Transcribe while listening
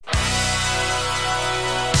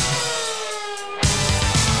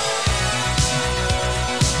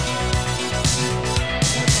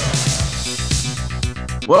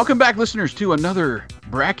Welcome back, listeners, to another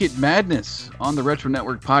Bracket Madness on the Retro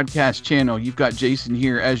Network podcast channel. You've got Jason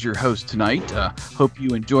here as your host tonight. Hope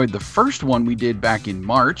you enjoyed the first one we did back in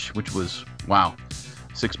March, which was,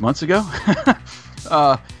 6 months ago.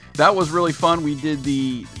 That was really fun. We did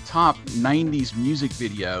the top 90s music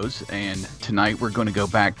videos, and tonight we're going to go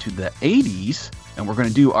back to the 80s, and we're going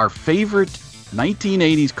to do our favorite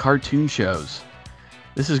 1980s cartoon shows.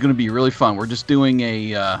 This is going to be really fun. We're just doing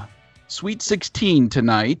a Sweet 16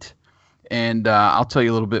 tonight, and I'll tell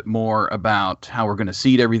you a little bit more about how we're going to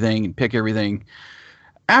seed everything and pick everything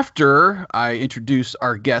after I introduce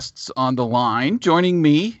our guests on the line. Joining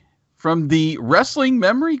me from the Wrestling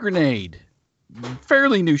Memory Grenade,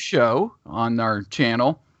 fairly new show on our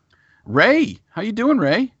channel, Ray. How you doing,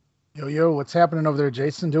 Ray? Yo, what's happening over there,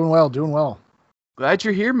 Jason? Doing well. Glad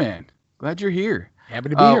you're here, man. Glad you're here. Happy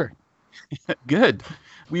to be here. Good.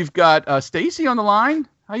 We've got Stacy on the line.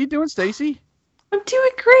 How you doing, Stacy? I'm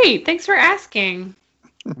doing great. Thanks for asking.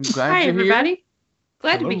 I'm glad Hi, you're everybody. Here.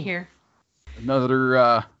 Glad to be here.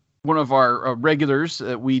 Another one of our regulars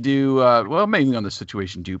that we do, mainly on the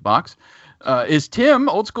Situation Jukebox, is Tim,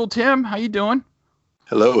 Old School Tim. How you doing?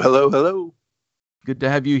 Hello. Good to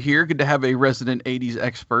have you here. Good to have a resident 80s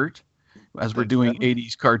expert as we're doing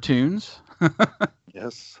 80s cartoons.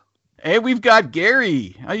 Yes. And we've got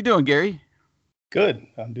Gary. How you doing, Gary? Good.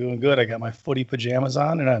 I'm doing good. I got my footy pajamas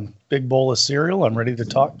on and a big bowl of cereal. I'm ready to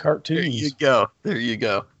talk cartoons. There you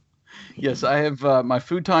go. Yes, I have my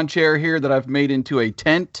futon chair here that I've made into a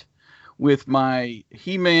tent with my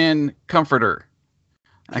He-Man comforter.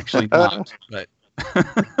 Actually not, but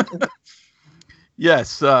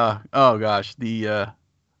yes. The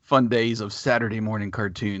fun days of Saturday morning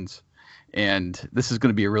cartoons. And this is going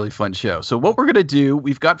to be a really fun show. So what we're going to do,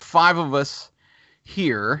 we've got 5 of us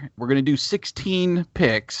here. We're going to do 16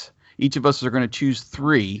 picks. Each of us are going to choose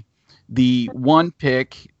 3. The one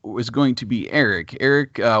pick was going to be Eric.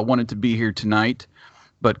 Eric wanted to be here tonight,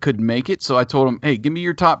 but couldn't make it. So I told him, hey, give me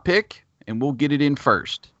your top pick, and we'll get it in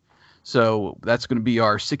first. So that's going to be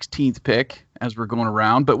our 16th pick as we're going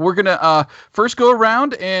around. But we're going to first go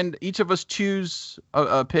around, and each of us choose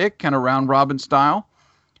a pick, kind of round robin style,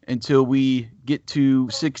 until we get to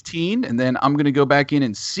 16. And then I'm going to go back in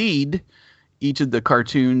and seed each of the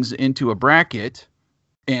cartoons into a bracket.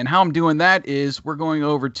 And how I'm doing that is we're going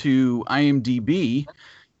over to IMDb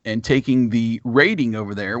and taking the rating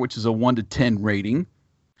over there, which is a 1 to 10 rating,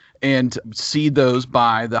 and seed those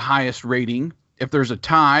by the highest rating. If there's a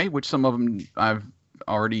tie, which some of them I've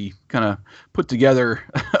already kind of put together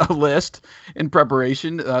a list in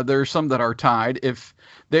preparation, there's some that are tied. If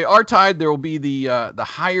they are tied, there will be the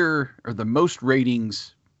higher or the most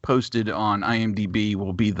ratings posted on IMDb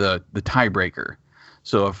will be the tiebreaker.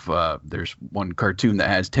 So if there's one cartoon that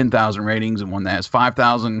has 10,000 ratings and one that has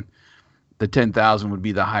 5,000, the 10,000 would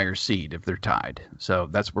be the higher seed if they're tied. So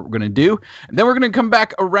that's what we're going to do. And then we're going to come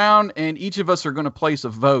back around, and each of us are going to place a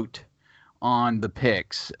vote on the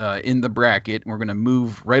picks in the bracket. And we're going to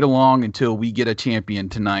move right along until we get a champion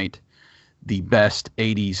tonight, the best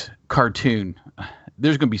 80s cartoon.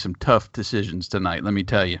 There's going to be some tough decisions tonight, let me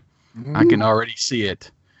tell you. I can already see it.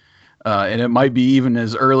 And it might be even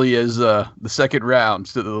as early as the second round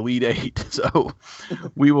to the Elite 8. So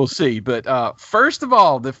we will see. But first of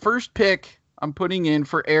all, the first pick I'm putting in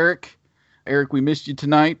for Eric. Eric, we missed you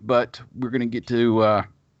tonight, but we're going to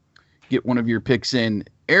get one of your picks in.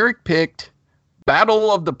 Eric picked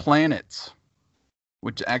Battle of the Planets,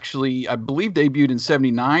 which actually, I believe, debuted in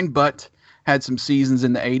 79, but had some seasons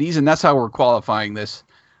in the 80s. And that's how we're qualifying this.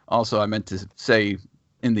 Also, I meant to say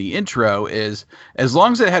in the intro is as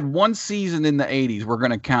long as it had one season in the 80s, we're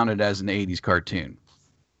going to count it as an 80s cartoon.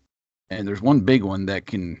 And there's one big one that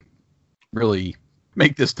can really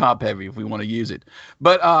make this top heavy if we want to use it.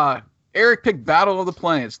 But Eric picked Battle of the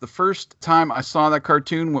Planets. The first time I saw that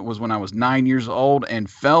cartoon was when I was 9 years old and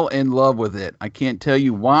fell in love with it. I can't tell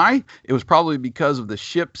you why. It was probably because of the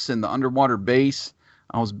ships and the underwater base.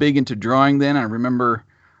 I was big into drawing then. I remember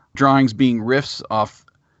drawings being riffs off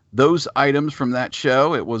those items from that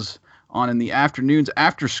show. It was on in the afternoons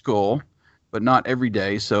after school, but not every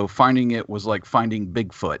day. So finding it was like finding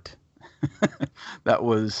Bigfoot. That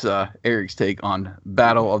was Eric's take on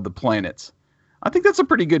Battle of the Planets. I think that's a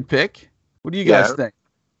pretty good pick. What do you guys think?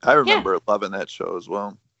 I remember loving that show as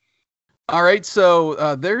well. All right,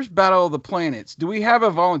 so there's Battle of the Planets. Do we have a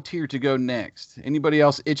volunteer to go next? Anybody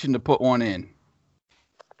else itching to put one in?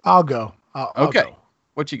 I'll go. I'll go. Go.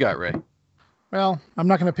 What you got, Ray? Well, I'm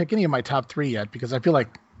not going to pick any of my top 3 yet because I feel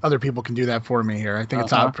like other people can do that for me here. I think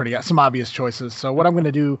it's some obvious choices. So what I'm going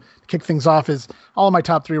to do to kick things off is all of my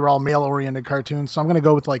top 3 were all male-oriented cartoons. So I'm going to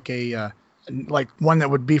go with like a like one that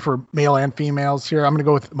would be for male and females here. I'm going to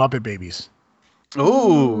go with Muppet Babies.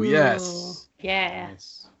 Oh, yes. Yeah.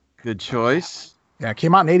 Nice. Good choice. Yeah, it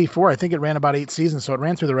came out in '84. I think it ran about 8 seasons, so it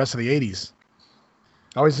ran through the rest of the '80s.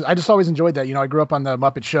 I just always enjoyed that. I grew up on the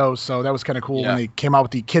Muppet show, so that was kind of cool when they came out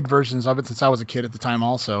with the kid versions of it, since I was a kid at the time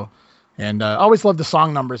also. And I always loved the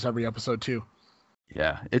song numbers every episode too.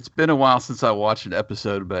 Yeah, it's been a while since I watched an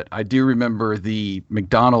episode, but I do remember the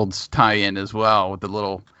McDonald's tie-in as well with the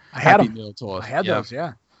little Happy Meal toys. I had those,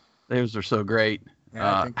 yeah. Those are so great.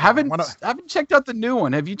 Yeah, haven't checked out the new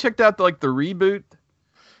one. Have you checked out the reboot?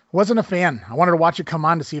 Wasn't a fan. I wanted to watch it come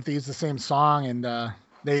on to see if they use the same song, and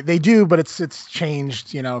they do, but it's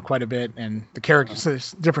changed, quite a bit, and the characters,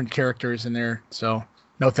 there's different characters in there, so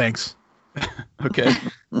no thanks. Okay.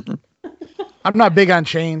 I'm not big on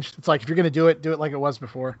change. It's like if you're gonna do it like it was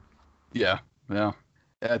before. Yeah, well,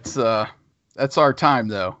 that's our time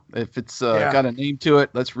though. If it's got a name to it,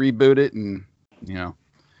 let's reboot it, and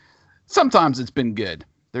sometimes it's been good.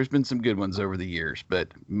 There's been some good ones over the years, but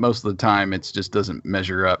most of the time it just doesn't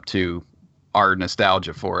measure up to our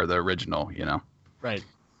nostalgia for the original, Right.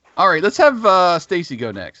 All right, let's have Stacy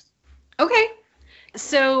go next. Okay.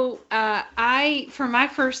 So for my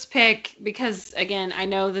first pick, because again, I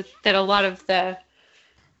know that a lot of the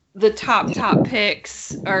top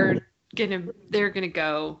picks they're gonna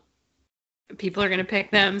go. People are gonna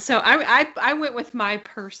pick them. So I went with my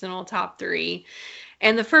personal top 3.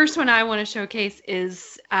 And the first one I want to showcase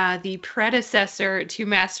is the predecessor to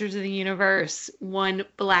Masters of the Universe, one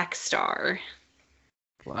Black Star.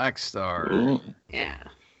 Black Star. Ooh. Yeah.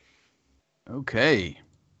 Okay.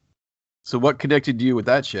 So what connected you with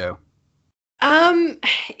that show? I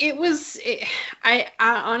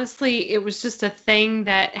honestly, it was just a thing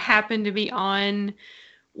that happened to be on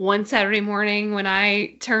one Saturday morning when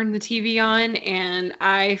I turned the TV on, and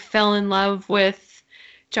I fell in love with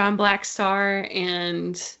John Blackstar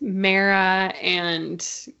and Mara and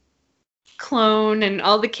Clone and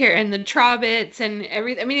all the and the Trobbits and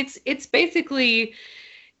everything. I mean, it's basically,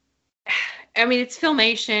 it's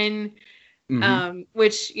Filmation. Mm-hmm.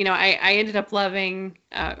 Which, I ended up loving,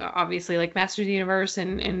 obviously, like Masters of the Universe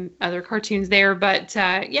and other cartoons there. But,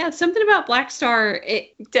 something about Black Star,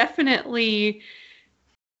 it definitely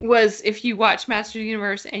was, if you watch Masters of the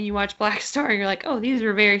Universe and you watch Black Star, you're like, oh, these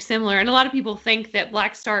are very similar. And a lot of people think that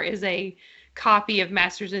Black Star is a copy of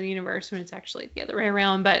Masters of the Universe when it's actually the other way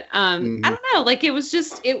around. But I don't know. Like, it was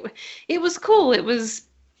just, it was cool. It was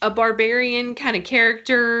a barbarian kind of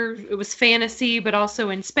character. It was fantasy, but also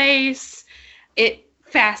in space. It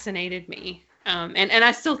fascinated me. And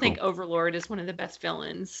I still think Overlord is one of the best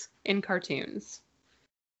villains in cartoons.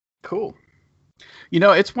 Cool.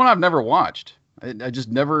 It's one I've never watched. I just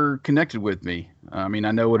never connected with me. I mean,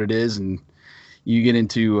 I know what it is, and you get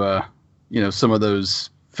into, some of those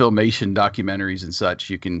Filmation documentaries and such,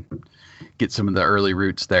 you can get some of the early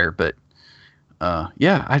roots there. But,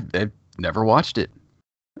 I've never watched it.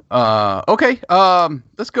 Okay.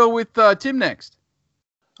 Let's go with Tim next.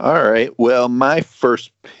 All right. Well, my first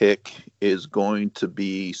pick is going to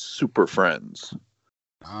be Super Friends.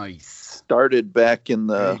 Nice. Started back in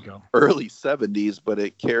the early 70s, but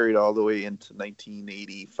it carried all the way into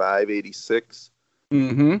 1985, 86.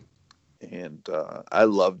 Mm-hmm. And I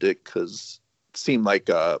loved it because it seemed like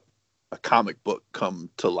a comic book come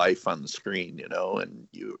to life on the screen, and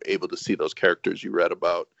you're able to see those characters you read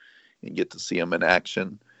about and get to see them in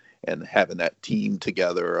action, and having that team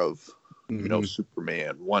together of,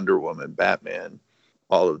 Superman, Wonder Woman, Batman,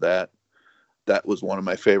 all of that. That was one of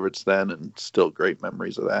my favorites then, and still great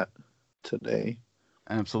memories of that today.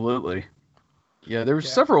 Absolutely. Yeah, there were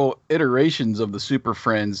several iterations of the Super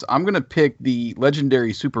Friends. I'm going to pick the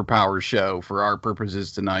Legendary Superpower show for our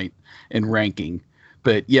purposes tonight in ranking.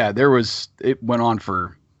 But yeah, it went on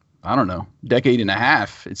for, I don't know, decade and a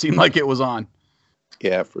half. It seemed like it was on.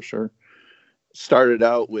 Yeah, for sure. Started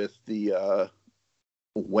out with the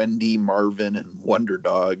Wendy, Marvin, and Wonder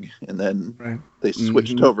Dog, and then they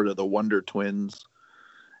switched over to the Wonder Twins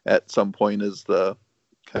at some point as the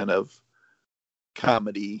kind of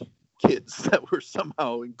comedy kids that were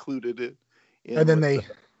somehow included in. And then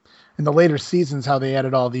in the later seasons, how they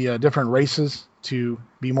added all the different races to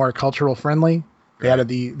be more cultural friendly. They added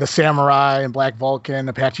the samurai and Black Vulcan,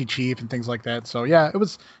 Apache Chief, and things like that. So yeah, it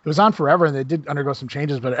was on forever, and they did undergo some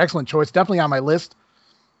changes, but an excellent choice, definitely on my list.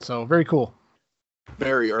 So very cool.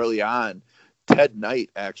 Very early on, Ted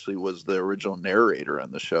Knight actually was the original narrator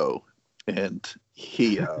on the show, and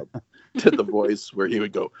he did the voice where he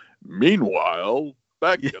would go, "Meanwhile,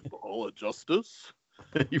 back at the Hall of Justice."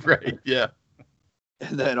 Right, yeah.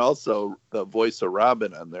 And then also the voice of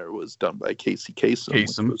Robin on there was done by Casey Kasem.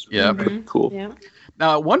 Kasem, Which was yeah. pretty cool. Yeah.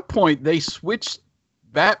 Now, at one point, they switched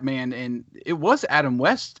Batman, and it was Adam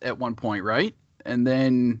West at one point, right? And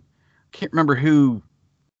then can't remember who.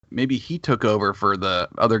 Maybe he took over for the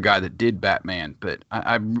other guy that did Batman, but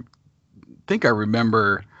I think I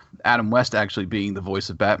remember Adam West actually being the voice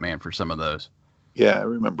of Batman for some of those. Yeah, I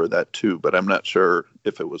remember that too, but I'm not sure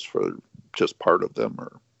if it was for just part of them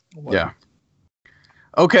or what. Yeah.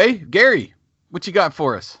 Okay, Gary, what you got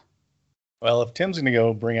for us? Well, if Tim's going to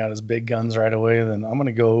go bring out his big guns right away, then I'm going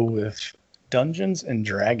to go with Dungeons and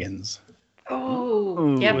Dragons.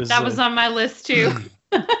 Oh, yep, was, that was on my list too.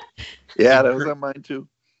 Yeah, that was on mine too.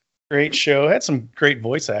 Great show. It had some great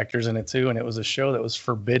voice actors in it too, and it was a show that was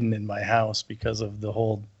forbidden in my house because of the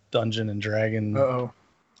whole Dungeon and Dragon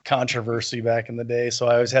controversy back in the day. So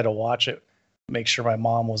I always had to watch it, make sure my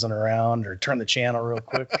mom wasn't around, or turn the channel real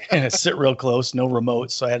quick and sit real close, no remote,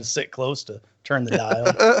 so I had to sit close to turn the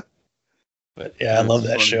dial. But yeah, I love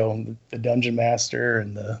that funny. show. The Dungeon Master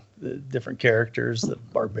and the different characters, the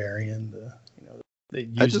Barbarian, they I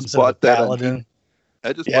used just himself bought as that on Paladin.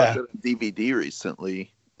 I just Yeah. bought it on DVD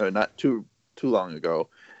recently, or not too long ago.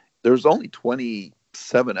 There's only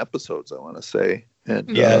 27 episodes, I want to say, and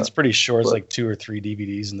Yeah, it's pretty short. It's but- like 2 or 3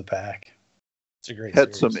 DVDs in the pack. It's a great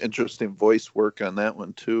had series. some interesting voice work on that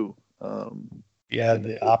one too. Yeah,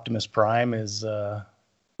 the Optimus Prime is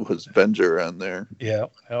Was Venger on there? yeah,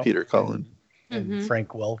 Peter Cullen. and Mhm. Frank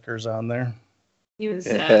Welker's on there. He was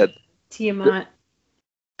It had Tiamat.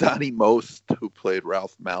 Donnie Most, who played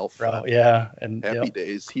Ralph Malph. on Yeah, and Happy yep,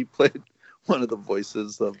 Days. He played one of the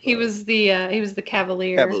voices of He was the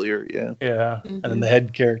Cavalier. Cavalier. Yeah. yeah. And then the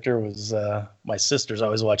head character was my sisters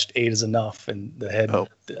always watched Eight Is Enough, and the head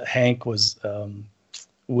Hank was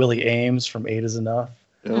Willie Ames from Eight Is Enough,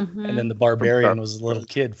 Yeah. Mhm. and then the Barbarian was a little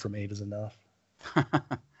kid from Eight Is Enough.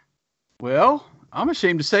 Well, I'm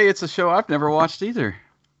ashamed to say it's a show I've never watched either.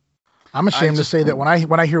 I'm ashamed to just- say that when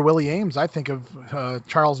I hear Willie Ames, I think of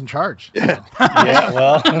Charles in Charge. Yeah. Yeah,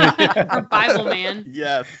 well, Or Bible Man.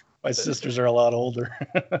 Yes. my sisters are a lot older.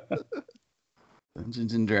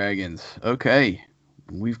 Dungeons and Dragons. Okay.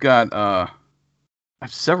 We've got I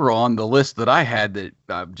have several on the list that I had that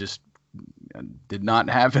I just did not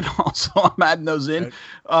have it all, so I'm adding those in.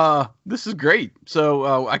 This is great.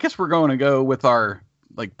 So I guess we're going to go with our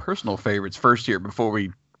like personal favorites first here before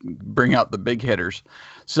we bring out the big hitters.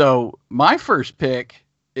 So my first pick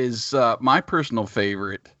is my personal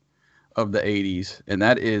favorite of the 80s, and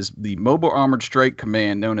that is the Mobile Armored Strike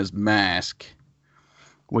Command known as MASK,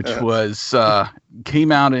 which was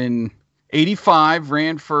came out in 85,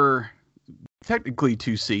 ran for technically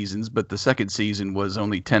 2 seasons, but the second season was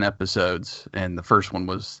only 10 episodes, and the first one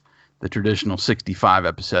was the traditional 65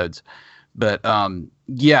 episodes. But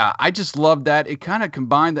yeah, I just loved that. It kind of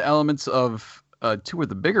combined the elements of 2 of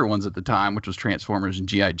the bigger ones at the time, which was Transformers and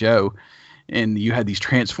G.I. Joe. And you had these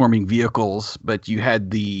transforming vehicles, but you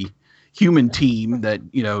had the human team that,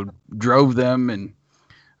 drove them. And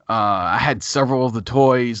I had several of the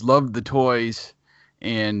toys, loved the toys,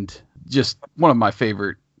 and just one of my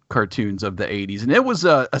favorite cartoons of the 80s. And it was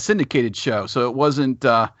a syndicated show, so it wasn't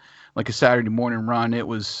like a Saturday morning run. It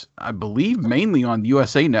was, I believe, mainly on the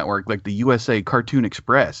USA Network, like the USA Cartoon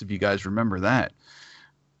Express, if you guys remember that.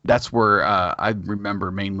 That's where I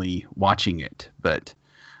remember mainly watching it. But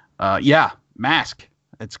yeah, Mask.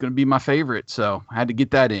 It's going to be my favorite, so I had to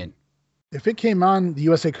get that in. If it came on the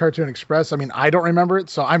USA Cartoon Express, I mean, I don't remember it,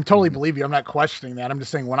 so I'm totally believe you. I'm not questioning that. I'm just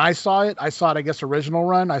saying when I saw it, I guess, original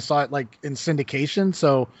run. I saw it like in syndication,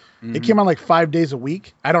 so it came on like 5 days a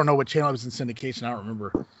week. I don't know what channel it was in syndication. I don't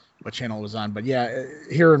remember what channel it was on, but yeah,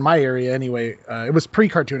 here in my area anyway, it was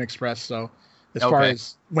pre-Cartoon Express, so as far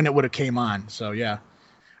as when it would have came on. So yeah,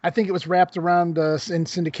 I think it was wrapped around in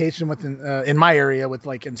syndication within in my area with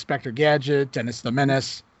like Inspector Gadget, Dennis the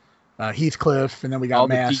Menace, Heathcliff, and then we got all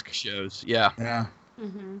Mask. the TV shows. Yeah. Yeah.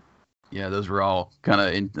 Mm-hmm. Yeah, those were all kind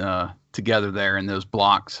of in together there in those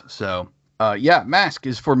blocks. So yeah, Mask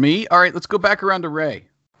is for me. All right, let's go back around to Ray.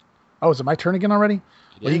 Oh, is it my turn again already?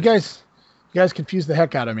 Well, you guys confused the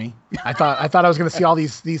heck out of me. I thought I was going to see all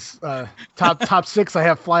these top 6 I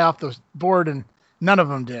have fly off the board, and none of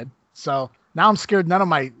them did. So now I'm scared none of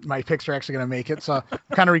my picks are actually going to make it. So I'm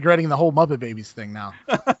kind of regretting the whole Muppet Babies thing now.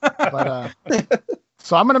 But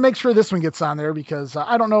so I'm going to make sure this one gets on there because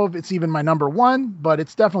I don't know if it's even my number 1, but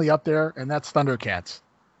it's definitely up there, and that's Thundercats.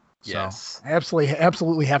 So Yes. I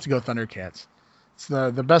absolutely have to go Thundercats. It's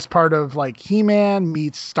the best part of like He-Man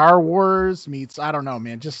meets Star Wars meets, I don't know,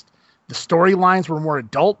 man, just the storylines were more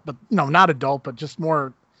adult, but not adult, but just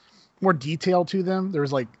more detail to them.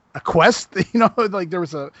 There's like quest, like there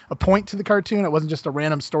was a point to the cartoon. It wasn't just a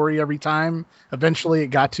random story every time. Eventually it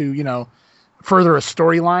got to, further a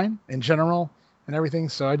storyline in general and everything.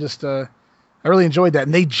 So I just, I really enjoyed that.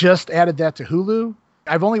 And they just added that to Hulu.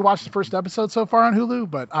 I've only watched the first episode so far on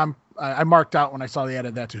Hulu, but I marked out when I saw they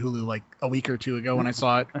added that to Hulu like a week or two ago when I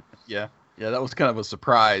saw it. Yeah. Yeah, that was kind of a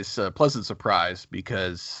surprise, pleasant surprise,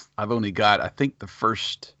 because I've only got, I think, the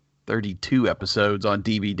first 32 episodes on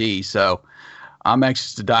DVD. So I'm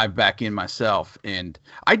anxious to dive back in myself. And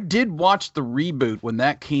I did watch the reboot when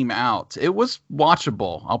that came out. It was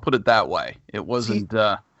watchable. I'll put it that way. It wasn't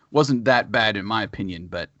that bad in my opinion.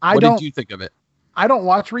 But what did you think of it? I don't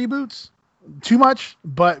watch reboots too much,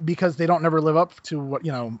 but because they don't never live up to what,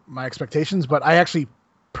 my expectations. But I actually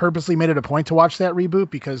purposely made it a point to watch that reboot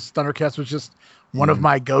because Thundercats was just one of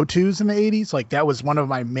my go-tos in the 80s. Like that was one of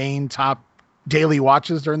my main top daily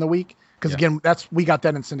watches during the week. Because again, we got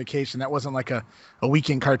that in syndication. That wasn't like a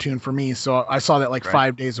weekend cartoon for me. So I saw that like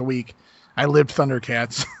 5 days a week. I lived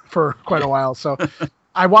Thundercats for quite a while. So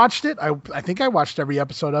I watched it. I think I watched every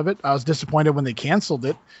episode of it. I was disappointed when they canceled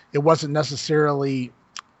it. It wasn't necessarily,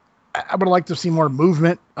 I would like to see more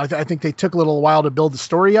movement. I think they took a little while to build the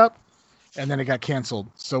story up and then it got canceled.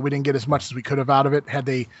 So we didn't get as much as we could have out of it had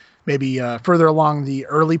they maybe further along the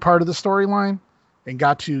early part of the storyline and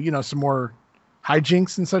got to, some more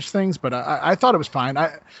hijinks and such things, but I thought it was fine.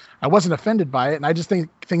 I wasn't offended by it, and I just think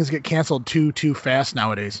things get canceled too fast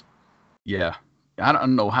nowadays. Yeah. I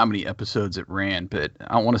don't know how many episodes it ran, but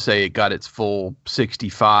I want to say it got its full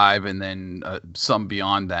 65 and then some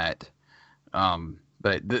beyond that.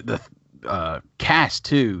 But the cast,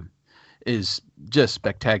 too, is just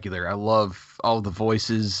spectacular. I love all the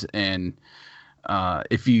voices, and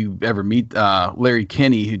if you ever meet Larry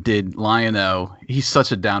Kinney, who did Lion-O, he's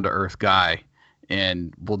such a down-to-earth guy.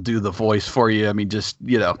 And will do the voice for you. I mean, just,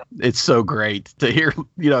 it's so great to hear,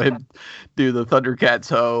 him do the Thundercats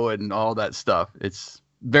ho and all that stuff. It's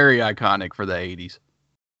very iconic for the 80s.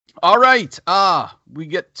 All right.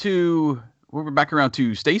 We're back around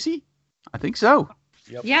to Stacy. I think so.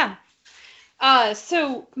 Yep. Yeah.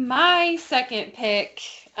 So my second pick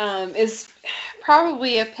is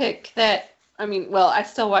probably a pick that, I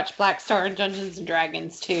still watch Black Star and Dungeons and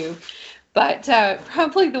Dragons too. But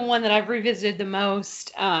probably the one that I've revisited the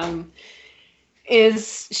most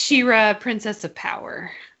is She-Ra, Princess of Power.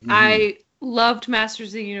 Mm-hmm. I loved Masters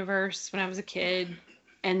of the Universe when I was a kid.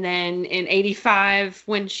 And then in 85,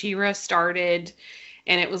 when She-Ra started,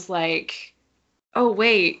 and it was like, oh,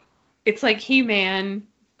 wait, it's like He-Man,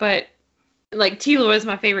 but like Teela was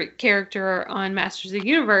my favorite character on Masters of the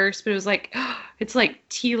Universe, but it was like, it's like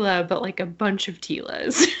Teela, but like a bunch of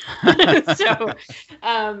Teelas.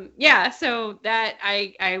 So that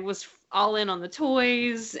I was all in on the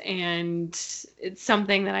toys, and it's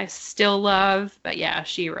something that I still love. But yeah,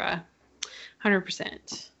 She-Ra,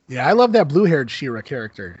 100%. Yeah, I love that blue-haired She-Ra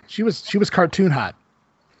character. She was cartoon hot.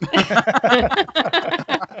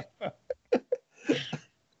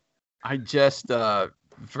 I just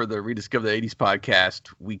for the Rediscover the 80s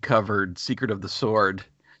podcast, we covered Secret of the Sword.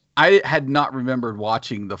 I had not remembered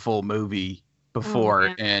watching the full movie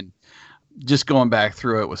before, and just going back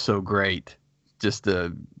through it was so great. Just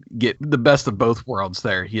to get the best of both worlds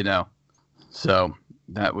there, So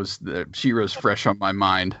that was She-Ra's fresh on my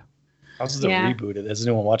mind. How's the reboot? Has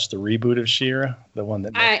anyone watched the reboot of She-Ra, the one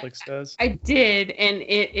that Netflix does? I did, and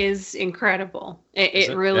it is incredible.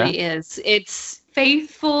 It really is. It's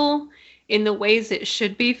faithful in the ways it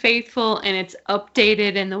should be faithful, and it's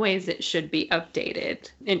updated in the ways it should be updated,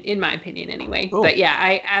 in my opinion anyway. Cool. But yeah,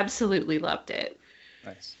 I absolutely loved it.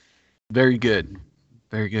 Nice. Very good.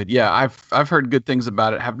 Very good. Yeah, I've heard good things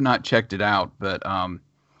about it. Have not checked it out, but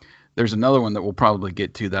there's another one that we'll probably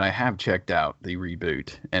get to that I have checked out, the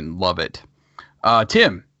reboot, and love it.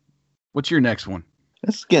 Tim, what's your next one?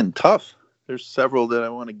 It's getting tough. There's several that I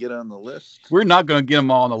want to get on the list. We're not going to get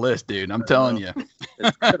them all on the list, dude. I'm telling you.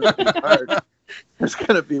 It's going to be hard. There's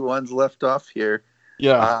going to be ones left off here.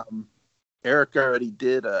 Yeah. Eric already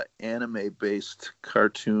did an anime-based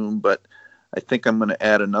cartoon, but I think I'm going to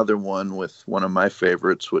add another one with one of my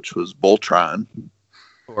favorites, which was Voltron.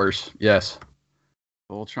 Of course, yes.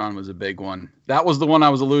 Voltron was a big one. That was the one I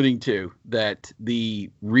was alluding to, that the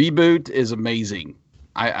reboot is amazing.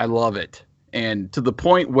 I love it. And to the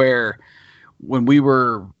point where when we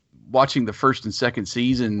were watching the first and second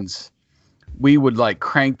seasons, we would like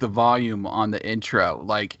crank the volume on the intro.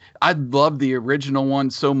 Like, I love the original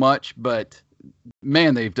one so much, but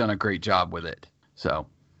man, they've done a great job with it. So,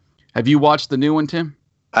 have you watched the new one, Tim?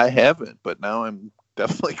 I haven't, but now I'm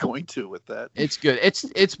definitely going to with that. It's good.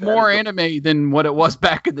 It's more anime than what it was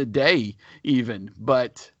back in the day, even.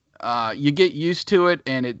 But you get used to it,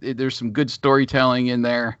 and there's some good storytelling in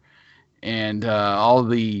there, and all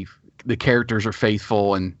the characters are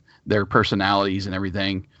faithful and their personalities and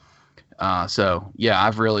everything. So yeah,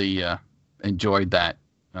 I've really enjoyed that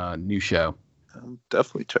new show. I'll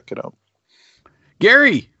definitely check it out.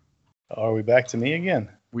 Gary, are we back to me again?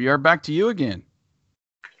 We are back to you again.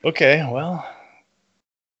 Okay, well,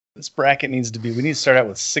 this bracket we need to start out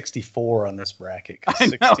with 64 on this bracket.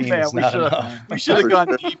 16 is not enough. We should have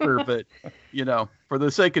gone deeper, but for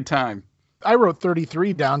the sake of time. I wrote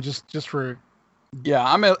 33 down just for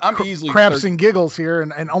I'm easily craps and giggles here,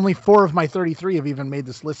 and only 4 of my 33 have even made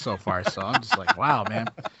this list so far. So I'm just like, wow, man.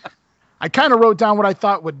 I kind of wrote down what I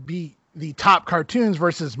thought would be the top cartoons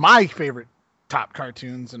versus my favorite top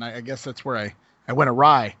cartoons, and I guess that's where I went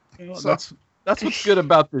awry. So that's what's good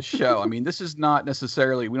about this show. I mean, this is not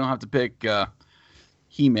necessarily, we don't have to pick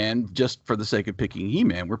He-Man just for the sake of picking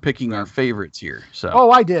He-Man. We're picking our favorites here.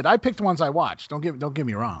 So I did. I picked ones I watched. Don't get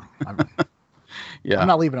me wrong. I'm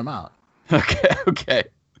not leaving them out. Okay.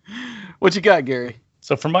 What you got, Gary?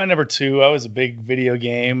 So for my number 2, I was a big video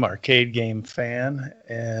game, arcade game fan,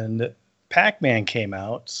 and Pac-Man came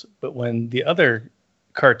out. But when the other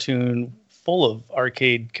cartoon full of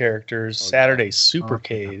arcade characters, Saturday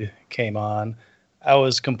Supercade, came on, I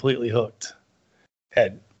was completely hooked.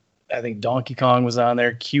 I think Donkey Kong was on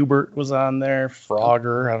there, Q*bert was on there,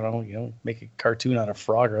 Frogger. I don't know, make a cartoon out of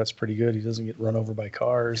Frogger. That's pretty good. He doesn't get run over by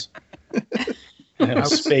cars.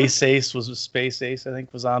 Space Ace, I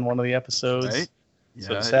think, was on one of the episodes. Right. Yeah.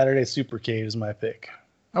 So Saturday Supercade is my pick.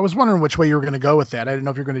 I was wondering which way you were going to go with that. I didn't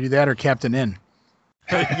know if you were going to do that or Captain N.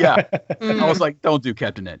 Yeah. I was like, don't do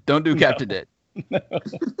Captain N. Don't do Captain N. No.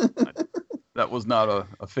 That was not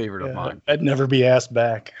a favorite of mine. I'd never be asked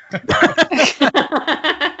back.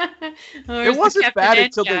 It wasn't bad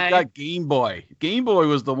until they got Game Boy. Game Boy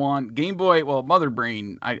was the one. Game Boy, Mother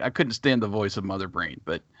Brain. I couldn't stand the voice of Mother Brain,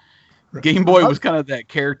 but Game Boy was kind of that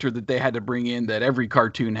character that they had to bring in that every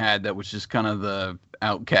cartoon had, that was just kind of the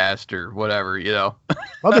outcast or whatever,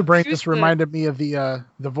 Mother Brain just reminded me of the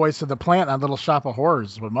voice of the plant on Little Shop of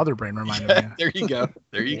Horrors. What Mother Brain reminded me of.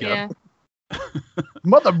 There you go.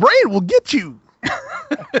 Mother Brain will get you.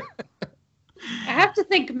 I have to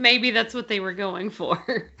think maybe that's what they were going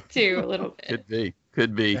for too, a little bit.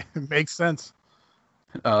 Could be. It makes sense.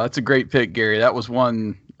 That's a great pick, Gary. That was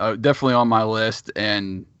one definitely on my list.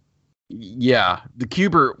 And yeah, the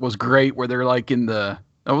Q*bert was great, where they're like it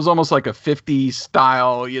was almost like a 50s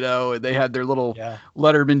style, and they had their little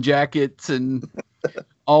Letterman jackets, and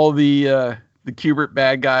all the Q*bert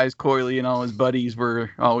bad guys, Coily and all his buddies,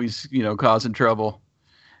 were always, causing trouble.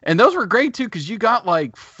 And those were great too, because you got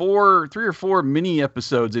like 3 or 4 mini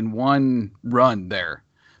episodes in one run there.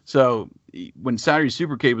 So when Saturday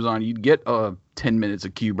Supercade was on, you'd get 10 minutes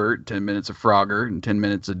of Q*bert, 10 minutes of Frogger, and 10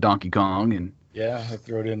 minutes of Donkey Kong. And yeah, I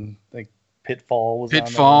threw it in. I think Pitfall was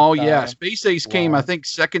Pitfall, on yeah. Space Ace came, I think,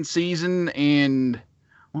 second season, and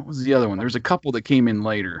what was the other one? There's a couple that came in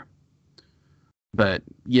later. But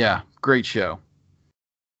yeah, great show.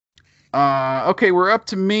 Okay, we're up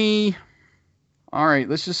to me. All right,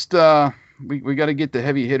 let's just we got to get the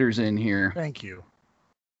heavy hitters in here. Thank you.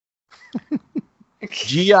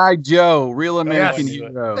 G.I. Joe, Real American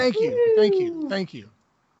Hero. Thank you.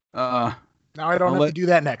 Now I don't have to do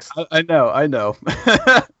that next. I know.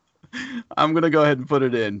 I'm going to go ahead and put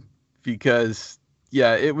it in because,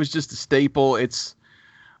 yeah, it was just a staple. It's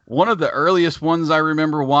one of the earliest ones I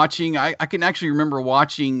remember watching. I can actually remember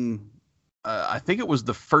watching, I think it was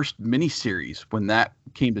the first miniseries when that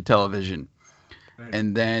came to television. Right.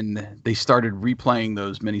 And then they started replaying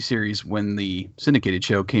those miniseries when the syndicated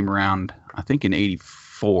show came around, I think in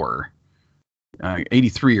 84,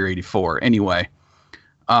 83 or 84. Anyway,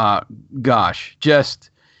 gosh,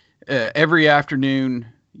 just every afternoon,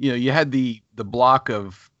 you had the block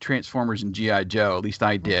of Transformers and G.I. Joe, at least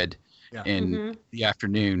I did, in the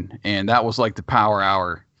afternoon. And that was like the power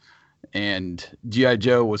hour. And G.I.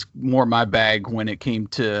 Joe was more my bag when it came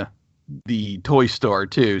to the toy store,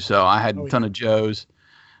 too. So I had a ton of Joes.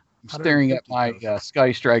 I'm staring at my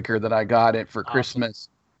Sky Striker that I got it for Christmas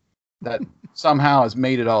that somehow has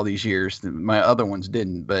made it all these years. My other ones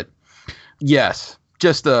didn't. But yes,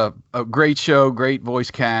 just a great show, great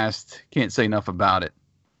voice cast. Can't say enough about it.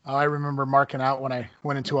 I remember marking out when I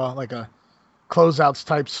went into a closeouts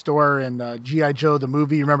type store, and G.I. Joe, the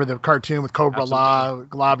movie. You remember the cartoon with Cobra Law,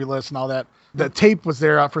 Globulus, and all that? The tape was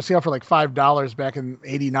there for sale for like $5 back in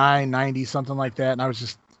 89, 90, something like that. And I was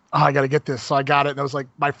just, I got to get this. So I got it. And it was like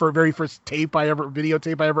my very first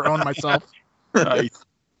videotape I ever owned myself. Nice.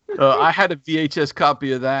 I had a VHS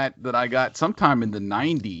copy of that I got sometime in the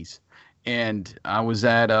 90s. And I was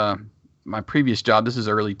at my previous job, this is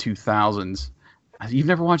early 2000s. You've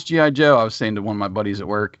never watched G.I. Joe? I was saying to one of my buddies at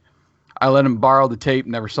work. I let him borrow the tape,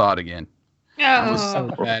 never saw it again. I was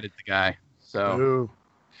so mad at the guy. So Ooh.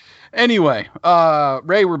 Anyway,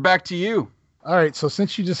 Ray, we're back to you. All right, so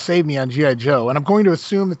since you just saved me on G.I. Joe, and I'm going to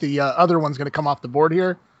assume that the other one's going to come off the board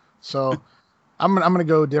here, so I'm gonna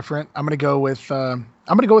go different. I'm gonna go with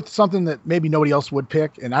something that maybe nobody else would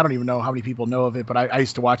pick, and I don't even know how many people know of it, but I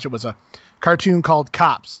used to watch it. It was a cartoon called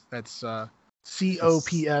Cops. That's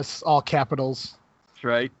COPS, all capitals. That's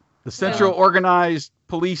right. The Central Organized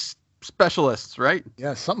Police Specialists, right?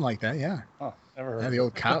 Yeah, something like that. Yeah. Oh, never heard. Yeah, the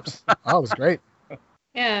old Cops. Oh, it was great.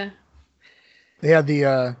 Yeah. They had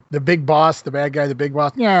the big boss, the bad guy, the big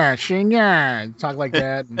boss. Yeah, talk like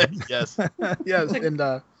that. And, Yes. yes, and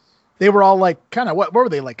they were all like kind of what were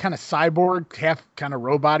they like? Kind of cyborg, half kind of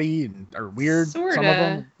robot-y or weird. Sorta. Some of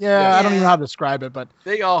them. Yeah, I don't even know how to describe it, but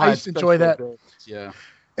They all I had used to enjoy that. special abilities, yeah.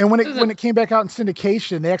 And when it came back out in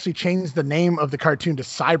syndication, they actually changed the name of the cartoon to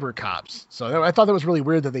Cyber Cops. So I thought that was really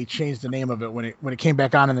weird that they changed the name of it when it came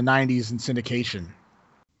back on in the 90s in syndication.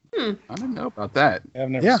 I didn't know about that. I've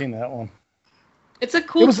never seen that one. It's a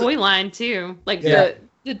cool toy line too. Like the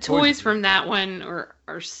toys Toys. from that one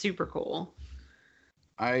are super cool.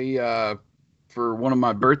 I for one of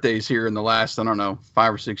my birthdays here in the last, I don't know,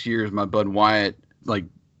 5 or 6 years, my bud Wyatt like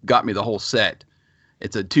got me the whole set.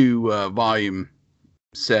 It's a 2 volume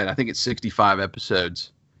set. I think it's 65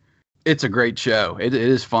 episodes. It's a great show. It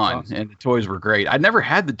is fun, awesome. And the toys were great. I never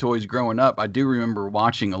had the toys growing up. I do remember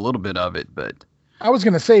watching a little bit of it, but I was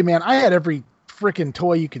gonna say, man, I had every freaking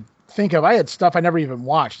toy you could think of. I had stuff I never even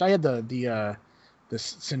watched. I had the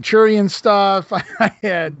Centurion stuff. I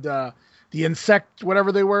had the insect,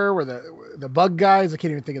 whatever they were the bug guys. I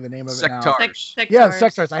can't even think of the name of it now. Sectars. Yeah,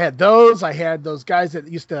 Sectars. I had those. I had those guys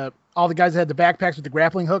that all the guys that had the backpacks with the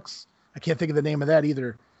grappling hooks. I can't think of the name of that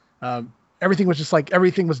either. Everything was just like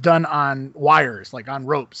everything was done on wires, like on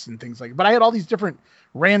ropes and things like. But I had all these different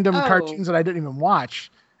random cartoons that I didn't even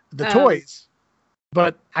watch, the toys.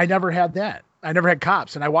 But I never had that. I never had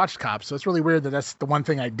Cops, and I watched Cops, so it's really weird that that's the one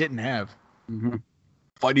thing I didn't have. Mm-hmm.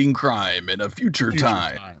 Fighting crime in a future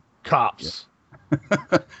time. Cops.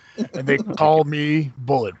 Yeah. And they call me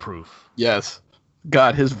Bulletproof. Yes.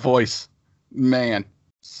 God, his voice. Man,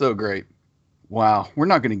 so great. Wow. We're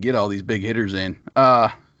not going to get all these big hitters in.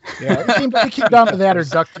 Yeah, it came down to that or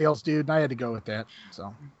DuckTales, dude, and I had to go with that.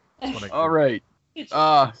 So that's what I all right.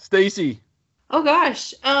 Stacy. Oh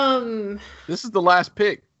gosh. This is the last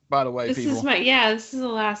pick, by the way, this people. This is the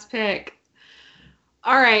last pick.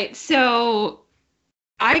 All right, so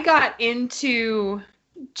I got into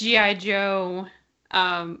G.I. Joe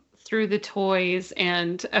through the toys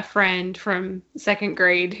and a friend from 2nd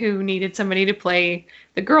grade who needed somebody to play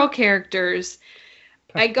the girl characters.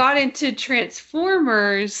 I got into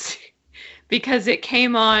Transformers because it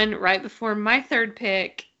came on right before my 3rd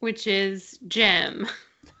pick, which is Jem.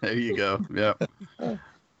 There you go. Yeah.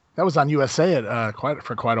 That was on USA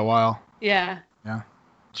for quite a while. Yeah. Yeah.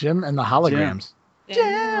 Jem and the Holograms.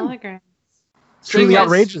 Jem. Holograms. Truly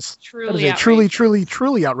outrageous. Truly that is a outrageous.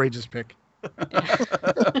 truly outrageous pick.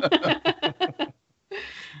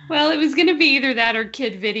 Well, it was going to be either that or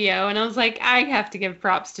Kid Video, and I was like, I have to give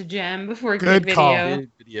props to Jem before Good Kid call. Video.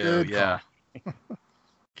 Kid Video, yeah.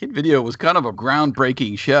 Kid Video was kind of a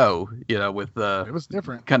groundbreaking show, with it was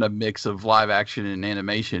different kind of mix of live action and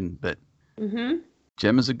animation, but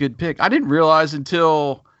Jem is a good pick. I didn't realize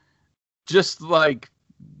until just like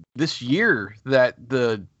this year that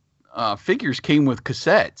the figures came with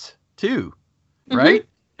cassettes too, right?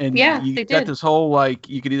 And you got this whole like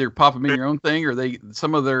you could either pop them in your own thing or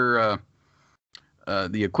some of their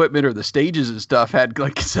the equipment or the stages and stuff had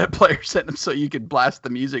like cassette players in them so you could blast the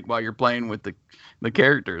music while you're playing with the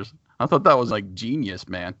characters. I thought that was like genius,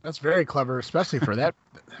 man. That's very clever, especially for the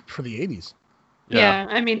 80s. Yeah,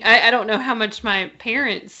 I mean, I don't know how much my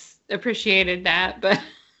parents appreciated that, but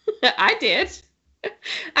I did.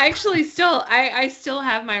 I actually I still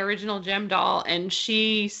have my original Jem doll, and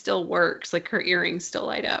she still works. Like her earrings still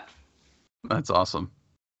light up. That's awesome.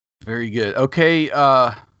 Very good. Okay,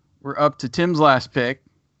 we're up to Tim's last pick.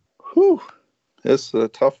 Whew, this is a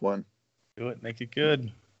tough one. Do it, make it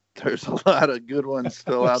good. There's a lot of good ones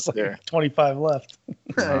still out there. 25 left.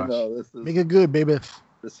 I know make it good, baby.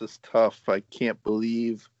 This is tough. I can't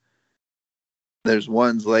believe there's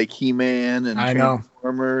ones like He-Man and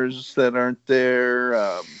Transformers that aren't there.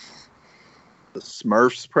 The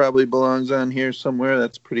Smurfs probably belongs on here somewhere.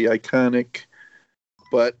 That's pretty iconic.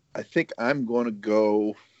 But I think I'm going to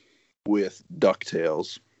go with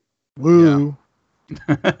DuckTales. Woo.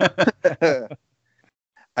 Yeah.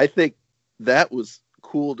 I think that was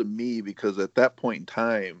cool to me because at that point in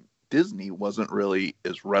time, Disney wasn't really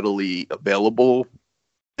as readily available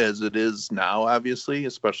as it is now, obviously,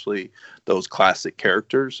 especially those classic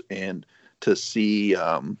characters. And to see,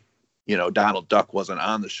 Donald Duck wasn't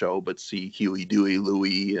on the show, but see Huey, Dewey,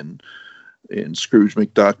 Louie, and Scrooge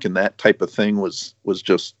McDuck and that type of thing was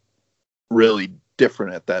just really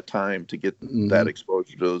different at that time to get that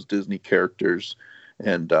exposure to those Disney characters.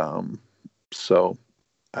 And so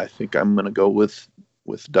I think I'm going to go with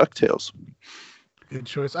DuckTales. Good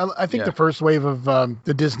choice. I think the first wave of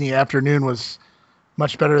the Disney afternoon was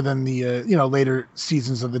much better than the later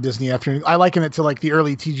seasons of the Disney afternoon. I liken it to like the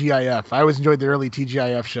early TGIF. I always enjoyed the early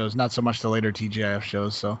TGIF shows, not so much the later TGIF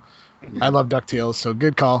shows. So I love DuckTales. So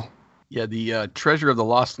good call. Yeah, the Treasure of the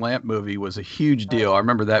Lost Lamp movie was a huge deal. I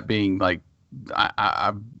remember that being like, I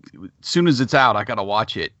as soon as it's out, I got to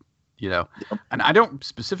watch it. And I don't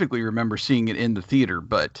specifically remember seeing it in the theater,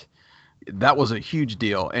 but that was a huge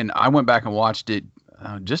deal. And I went back and watched it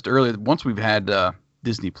just earlier. Once we've had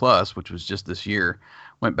Disney Plus, which was just this year,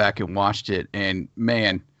 went back and watched it. And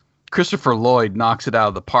man, Christopher Lloyd knocks it out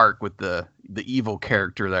of the park with the evil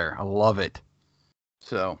character there. I love it.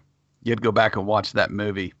 So you had to go back and watch that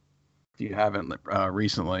movie if you haven't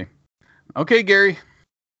recently. Okay, Gary,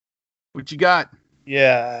 what you got?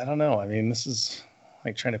 Yeah, I don't know. I mean, this is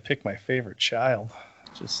like trying to pick my favorite child.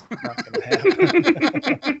 Just not going to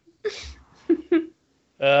happen.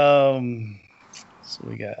 So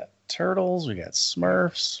we got Turtles, we got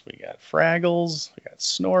Smurfs, we got Fraggles, we got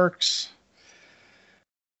Snorks.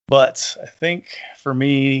 But I think for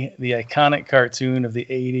me, the iconic cartoon of the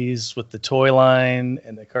 80s with the toy line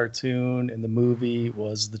and the cartoon and the movie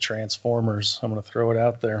was the Transformers. I'm going to throw it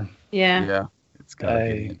out there. Yeah. Yeah. It's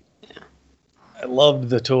kind of I loved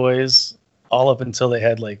the toys all up until they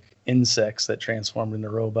had like insects that transformed into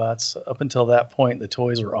robots. Up until that point, the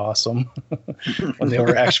toys were awesome when they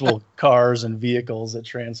were actual cars and vehicles that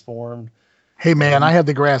transformed. Hey man, I had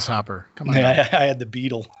the grasshopper. Come on. I had the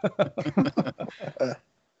beetle.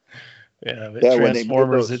 But when they made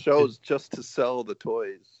those shows just to sell the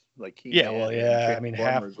toys, like I mean,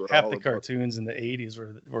 half the cartoons in the 80s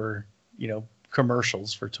were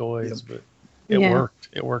commercials for toys, but it worked.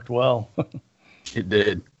 It worked well. It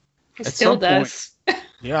did. It still does.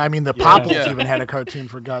 Yeah, I mean the Popples even had a cartoon,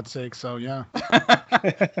 for God's sake. So yeah.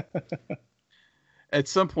 At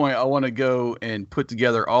some point, I want to go and put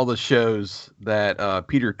together all the shows that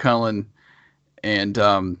Peter Cullen and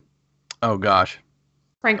Frank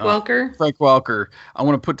Welker. I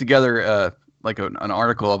want to put together like an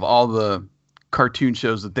article of all the cartoon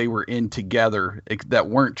shows that they were in together that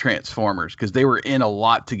weren't Transformers, because they were in a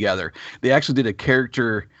lot together. They actually did a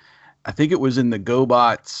character, I think it was in the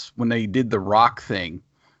GoBots when they did the rock thing,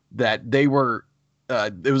 that they were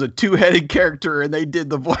there was a two-headed character and they did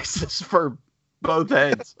the voices for both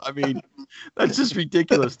heads. I mean, that's just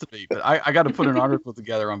ridiculous to me. But I got to put an article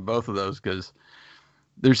together on both of those, because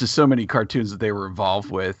there's just so many cartoons that they were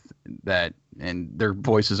involved with that, and their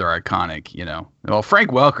voices are iconic. Well,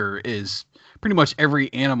 Frank Welker is pretty much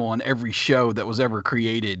every animal in every show that was ever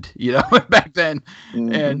created, back then.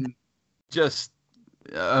 And just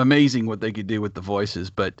amazing what they could do with the voices.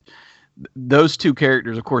 But those two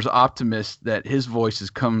characters, of course, Optimus, that his voice has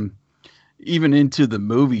come even into the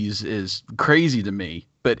movies, is crazy to me.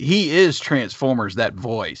 But he is Transformers, that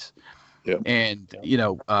voice. Yeah. And,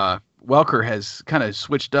 Welker has kind of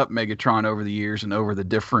switched up Megatron over the years and over the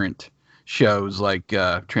different shows like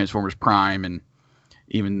Transformers Prime, and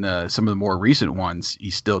even some of the more recent ones.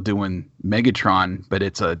 He's still doing Megatron, but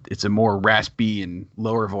it's a more raspy and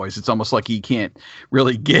lower voice. It's almost like he can't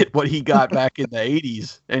really get what he got back in the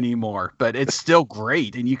 80s anymore, but it's still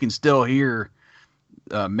great. And you can still hear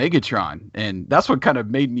Megatron. And that's what kind of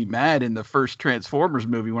made me mad in the first Transformers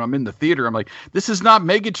movie. When I'm in the theater, I'm like, this is not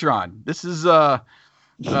Megatron. This is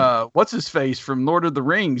what's his face from Lord of the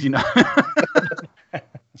Rings,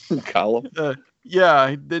 Gollum.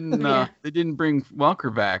 They didn't bring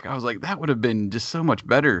Welker back. I was like, that would have been just so much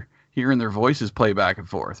better hearing their voices play back and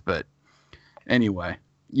forth. But anyway,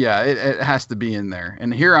 it has to be in there.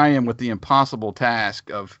 And here I am with the impossible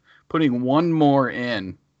task of putting one more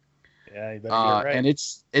in. Yeah, you better get it right. And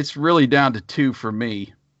it's really down to two for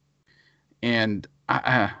me. And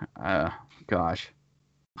gosh,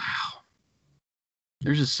 wow.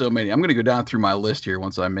 There's just so many. I'm going to go down through my list here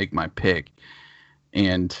once I make my pick.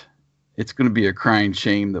 And it's going to be a crying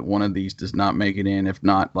shame that one of these does not make it in, if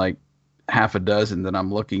not like half a dozen that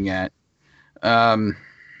I'm looking at. I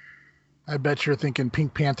bet you're thinking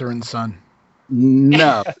Pink Panther and Son.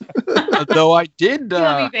 No. Though I did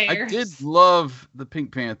love the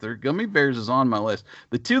Pink Panther. Gummy Bears is on my list.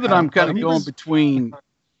 The two that I'm kind of going between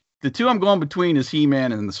is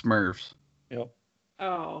He-Man and the Smurfs. Yep.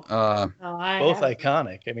 Oh. Both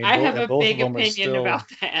iconic. I mean, I have a both big of them opinion still, about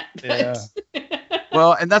that. Yeah.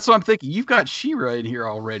 Well, and that's what I'm thinking. You've got She-Ra in here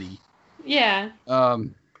already. Yeah.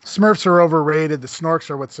 Smurfs are overrated. The Snorks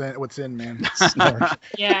are what's in, man. Snorks.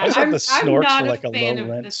 Yeah. I thought the Snorks not were like a fan of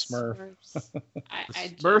low-rent the Smurf.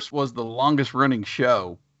 Smurfs was the longest running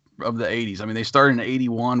show of the 80s. I mean, they started in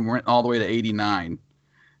 81, went all the way to 89.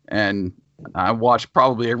 And I watched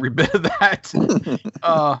probably every bit of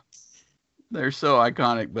that. They're so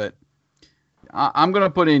iconic, but I'm going to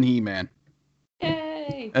put in He-Man.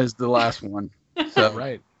 Yay. As the last one. So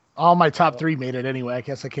Right. All my top 3 made it anyway. I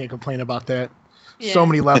guess I can't complain about that. Yeah. So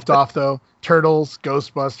many left off, though. Turtles,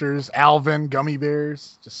 Ghostbusters, Alvin, Gummy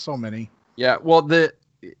Bears. Just so many. Yeah, well,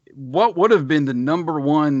 what would have been the number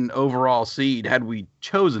 1 overall seed had we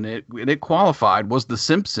chosen it, and it qualified, was The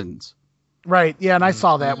Simpsons. Right. Yeah, and I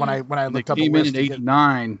saw that when I And looked it up a came in list. in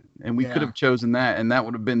 '89, and we Yeah. could have chosen that, and that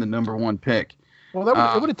would have been the number 1 pick. Well,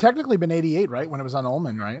 it would have technically been 88, right? When it was on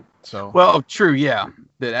Ullman, right? So. Well, true, yeah.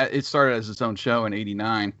 That it started as its own show in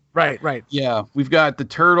 '89. Right. Yeah, we've got the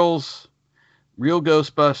Turtles, Real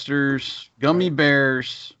Ghostbusters, Gummy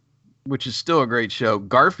Bears, which is still a great show.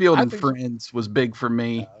 Garfield I and think so. Friends was big for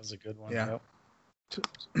me. That was a good one. Yeah. Yep.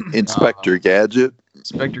 Inspector Gadget.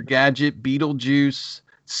 Inspector Gadget, Beetlejuice,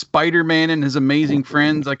 Spider-Man and his amazing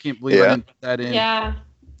friends. I can't believe I Yeah. didn't put that in. Yeah.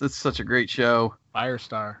 That's such a great show.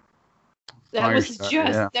 Firestar. That was Firestar, just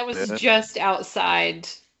yeah. that was Yeah. just outside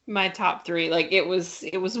my top 3. Like it was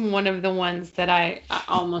one of the ones that I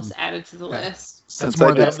almost added to the list. Since more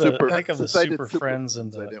I did that- Super, Think of the since I did Super Friends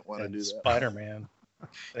and Friends, I didn't want to do that. Spider-Man. I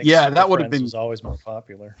think Yeah, Super that would have Friends been- was always more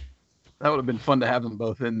popular. That would have been fun to have them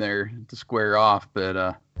both in there to square off.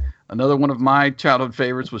 But another one of my childhood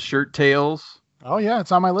favorites was Shirt Tales. Oh yeah,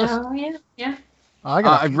 it's on my list. Oh yeah. Oh, I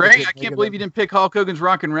got a few Ray, that I make can't it believe up. you didn't pick Hulk Hogan's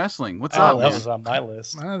Rockin' Wrestling. What's Oh, up, that man? was on my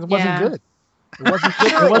list. It wasn't Yeah. good. It wasn't good.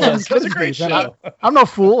 Sure It wasn't was. good. It was a great man. show. I'm no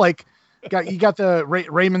fool. Like, you got the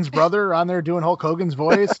Raymond's brother on there doing Hulk Hogan's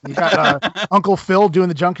voice. You got Uncle Phil doing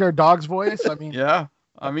the Junkyard Dog's voice. I mean, Yeah.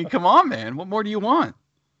 I mean, come on, man. What more do you want?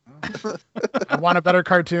 I want a better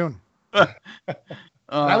cartoon.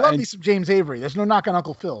 I love and- me some James Avery. There's no knock on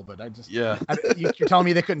Uncle Phil, but I just Yeah. you're telling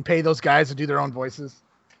me they couldn't pay those guys to do their own voices?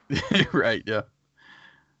 Right, yeah.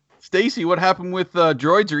 Stacy, what happened with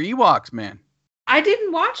droids or Ewoks, man? I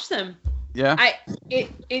didn't watch them. Yeah.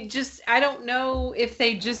 It just I don't know if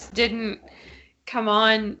they just didn't come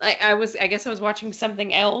on. Like I guess I was watching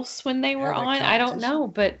something else when they were that on. I don't competition. know,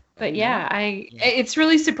 but yeah, it's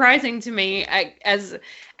really surprising to me as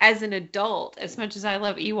an adult, as much as I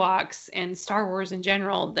love Ewoks and Star Wars in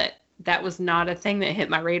general, that was not a thing that hit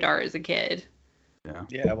my radar as a kid.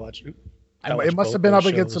 Yeah, I watched it. It must have been up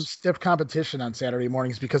against some stiff competition on Saturday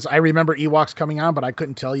mornings because I remember Ewoks coming on, but I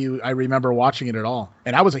couldn't tell you I remember watching it at all.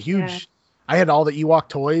 And I was a huge, I had all the Ewok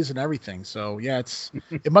toys and everything. So yeah,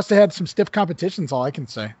 it must have had some stiff competitions. All I can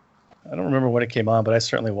say. I don't remember when it came on, but I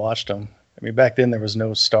certainly watched them. I mean, back then there was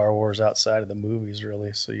no Star Wars outside of the movies,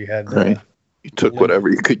 really. So you had, Right. You took whatever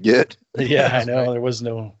you could get. Yeah, I know. There was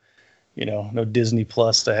no Disney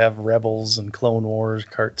Plus to have Rebels and Clone Wars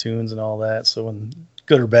cartoons and all that. So when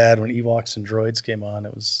good or bad, when Ewoks and droids came on,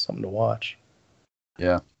 it was something to watch.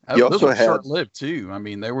 Yeah. You Those also were had- short-lived too. I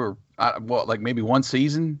mean, they were like maybe one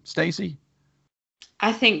season, Stacy?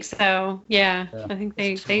 I think so. Yeah. Yeah. I think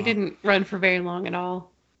they didn't run for very long at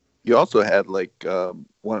all. You also had like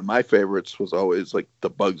one of my favorites was always like the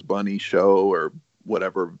Bugs Bunny show or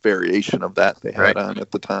whatever variation of that they had on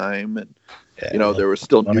at the time. And Yeah, there were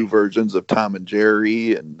still Bunny. new versions of Tom and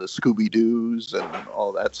Jerry and the Scooby Doos and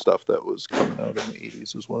all that stuff that was coming out in the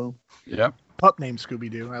 80s as well. Yep. Pup named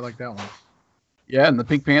Scooby Doo. I like that one. Yeah, and the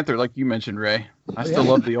Pink Panther, like you mentioned, Ray. I still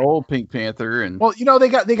love the old Pink Panther. And Well, they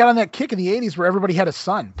got on that kick in the 80s where everybody had a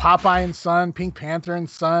son. Popeye and son, Pink Panther and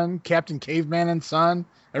son, Captain Caveman and son.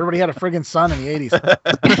 Everybody had a friggin' son in the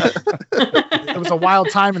 80s. It was a wild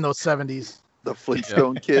time in those 70s. The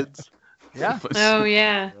Flintstone Kids. Yeah. Oh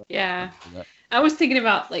yeah. I was thinking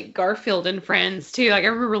about like Garfield and Friends too. Like I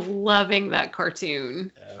remember loving that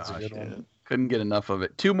cartoon. Yeah, that's a good one. couldn't get enough of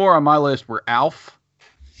it. Two more on my list were Alf.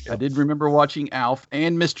 I did remember watching Alf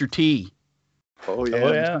and Mr. T. Oh yeah.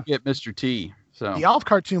 Oh, yeah. Get Mr. T. So The Alf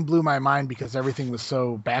cartoon blew my mind because everything was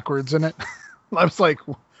so backwards in it. I was like,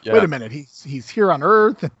 yeah. wait a minute, he's here on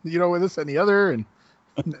Earth, and with this and the other, and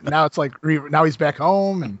now it's like now he's back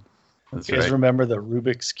home, and That's You guys right. remember the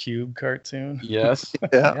Rubik's Cube cartoon? Yes. Yeah.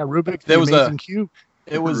 yeah, Rubik, There the was amazing cube.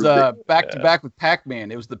 It was Rubik. back to back with Pac-Man.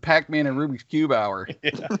 It was the Pac-Man and Rubik's Cube hour.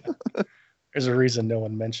 Yeah. There's a reason no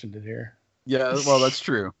one mentioned it here. Yeah, well, that's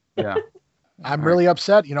true. Yeah. I'm really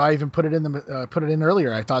upset. I even put it in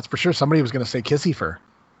earlier. I thought for sure somebody was going to say Kissy Fur.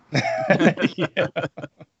 Yeah.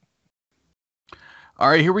 All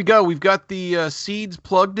right, here we go. We've got the seeds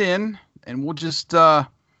plugged in, and we'll just go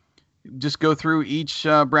through each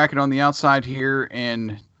bracket on the outside here,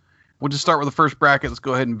 and we'll just start with the first bracket. Let's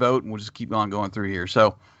go ahead and vote, and we'll just keep on going through here.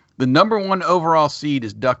 So the number 1 overall seed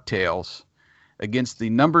is DuckTales against the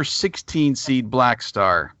number 16 seed Black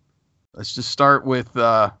Star. Let's just start with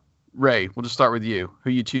Ray. We'll just start with you. Who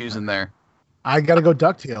you choosing there? I got to go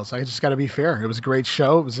DuckTales. I just got to be fair. It was a great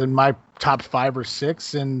show. It was in my top 5 or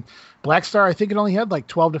 6. And Black Star, I think it only had like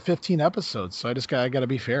 12 to 15 episodes. So I got to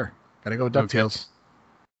be fair. Got to go with DuckTales.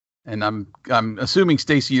 Okay. And I'm assuming,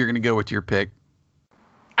 Stacy, you're going to go with your pick.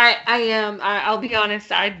 I am. I'll be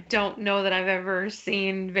honest. I don't know that I've ever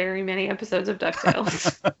seen very many episodes of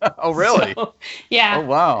DuckTales. Oh, really? So, yeah. Oh,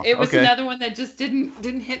 wow. It was another one that just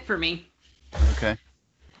didn't hit for me. Okay.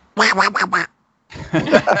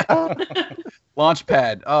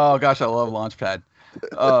 Launchpad. Oh gosh, I love Launchpad.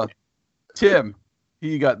 Tim, who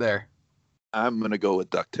you got there? I'm gonna go with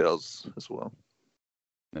DuckTales as well.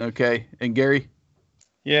 Okay, and Gary?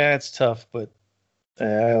 Yeah, it's tough, but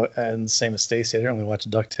and same as Stacy, I didn't really watch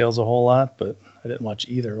DuckTales a whole lot, but I didn't watch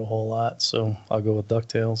either a whole lot, so I'll go with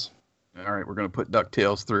DuckTales. All right, we're gonna put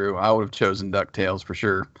DuckTales through. I would have chosen DuckTales for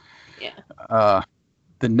sure. Yeah.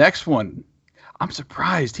 The next one, I'm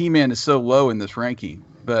surprised He-Man is so low in this ranking,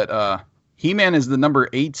 but He-Man is the number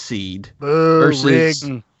 8 seed versus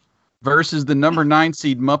the number 9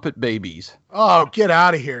 seed Muppet Babies. Oh, get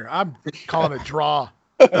out of here. I'm calling a draw.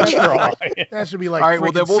 That should be like all right,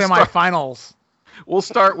 well, then semifinals. We'll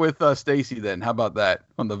start with Stacy then. How about that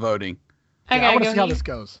on the voting? I want to see how this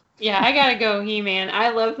goes. Yeah, I gotta go He-Man. I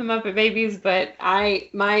love the Muppet Babies, but I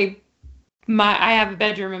have a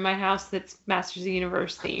bedroom in my house that's Masters of the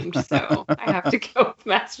Universe themed, so I have to go with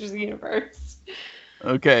Masters of the Universe.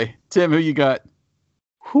 Okay, Tim, who you got?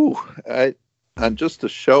 On just a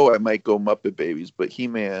show, I might go Muppet Babies, but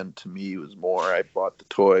He-Man to me was more. I bought the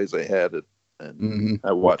toys, I had it, and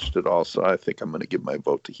I watched it all. So I think I'm going to give my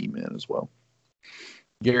vote to He-Man as well.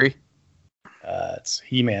 Gary? It's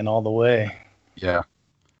He-Man all the way. Yeah.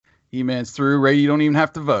 He-Man's through. Ray, you don't even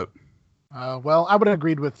have to vote. Well, I would have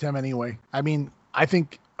agreed with Tim anyway. I mean, I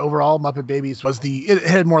think overall Muppet Babies it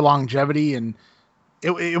had more longevity, and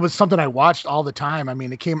it was something I watched all the time. I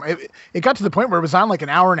mean, it got to the point where it was on like an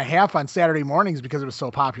hour and a half on Saturday mornings because it was so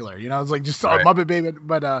popular. You know, it was like just right. Muppet Baby.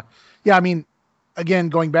 But yeah, I mean, again,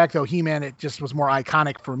 going back though, He-Man, it just was more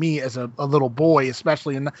iconic for me as a little boy,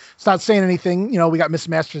 especially. And it's not saying anything, you know, we got Miss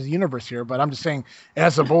Masters of the Universe here, but I'm just saying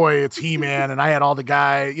as a boy, it's He-Man, and I had all the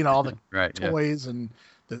all the toys and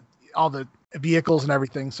all the vehicles and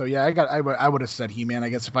everything. So yeah, I would have said He-Man, I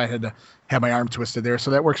guess, if I had to have my arm twisted there. So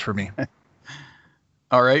that works for me.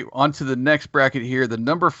 All right, on to the next bracket here. The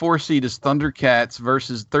number 4 seed is Thundercats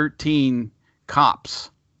versus 13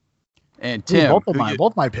 Cops. And Tim,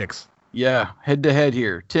 both my picks. Yeah, head to head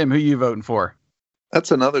here. Tim, who you voting for?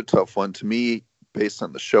 That's another tough one to me. Based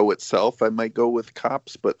on the show itself, I might go with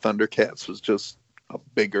Cops, but Thundercats was just a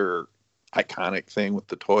bigger, iconic thing with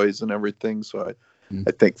the toys and everything. So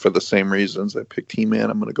I think for the same reasons I picked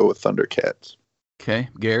He-Man, I'm going to go with Thundercats. Okay,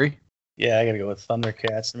 Gary? Yeah, I got to go with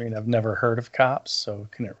Thundercats. I mean, I've never heard of Cops, so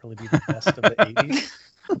can it really be the best of the 80s?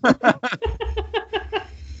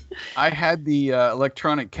 I had the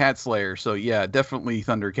electronic cat slayer, so yeah, definitely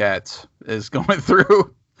Thundercats is going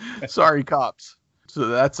through. Sorry, Cops. So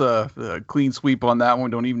that's a clean sweep on that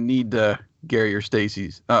one. Don't even need Gary or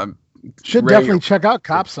Stacy's. Should definitely check out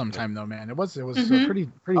Cops sometime though, man. It was pretty.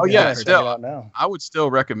 Oh yeah, still, I would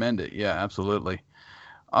still recommend it. Yeah, absolutely.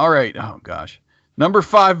 All right. Oh gosh. Number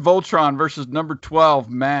 5 Voltron versus number 12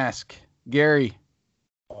 Mask. Gary.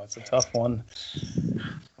 Oh, it's a tough one.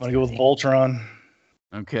 I'm gonna go with Voltron.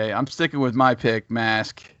 Okay, I'm sticking with my pick,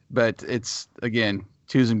 Mask, but it's again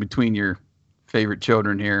choosing between your favorite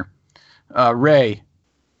children here. Ray.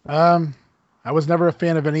 I was never a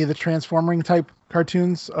fan of any of the Transforming type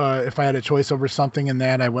cartoons. If I had a choice over something in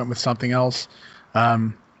that, I went with something else.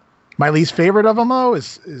 My least favorite of them though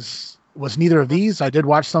was neither of these. I did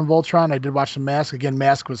watch some Voltron. I did watch some Mask. Again,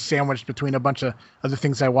 Mask was sandwiched between a bunch of other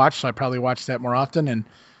things I watched, so I probably watched that more often, and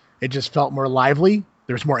it just felt more lively.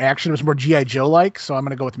 There was more action. It was more G.I. Joe-like, so I'm going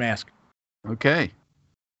to go with Mask. Okay.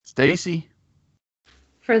 Stacy?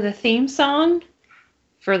 For the theme song,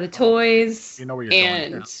 for the toys, you know where you're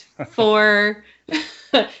and going, for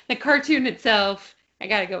the cartoon itself, I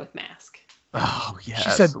got to go with Mask. Oh, yes.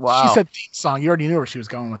 She said theme song. You already knew where she was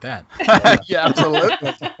going with that. Yeah,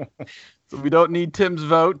 absolutely. So we don't need Tim's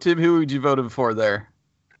vote. Tim, who would you vote for there?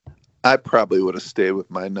 I probably would have stayed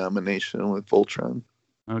with my nomination with Voltron.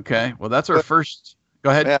 Okay. Well, that's our first. Go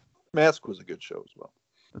ahead. Mask was a good show as well.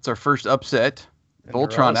 That's our first upset.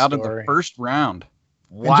 Voltron out in the first round.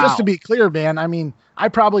 Wow. And just to be clear, man, I mean, I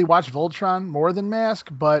probably watched Voltron more than Mask,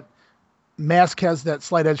 but Mask has that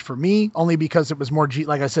slight edge for me only because it was more,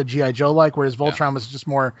 like I said, G.I. Joe-like, whereas Voltron was just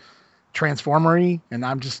more Transformer-y, and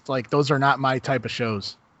I'm just like, those are not my type of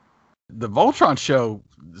shows. The Voltron show,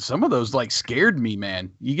 some of those like scared me,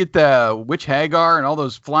 man. You get the Witch Hagar and all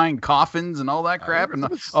those flying coffins and all that crap and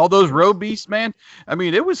all those road beasts, man. I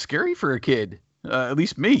mean, it was scary for a kid, at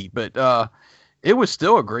least me, but it was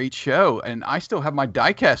still a great show. And I still have my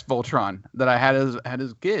diecast Voltron that I had as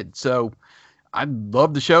a kid. So I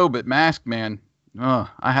love the show, but Mask, man,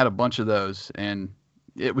 I had a bunch of those, and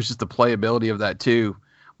it was just the playability of that too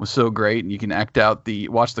was so great. And you can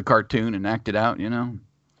watch the cartoon and act it out, you know.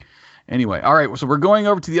 Anyway, all right, so we're going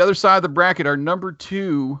over to the other side of the bracket. Our number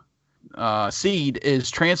 2 seed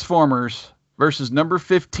is Transformers versus number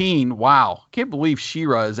 15. Wow, can't believe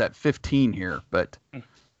She-Ra is at 15 here, but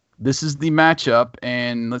this is the matchup.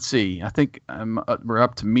 And let's see, I think we're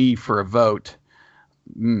up to me for a vote.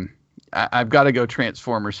 I've got to go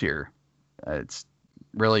Transformers here. It's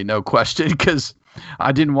really no question because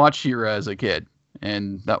I didn't watch She-Ra as a kid,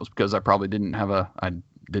 and that was because I probably didn't have a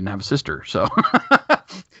sister, so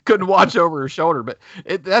couldn't watch over her shoulder. But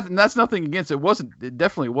that's nothing against it. It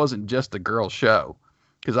definitely wasn't just a girl show,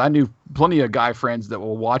 because I knew plenty of guy friends that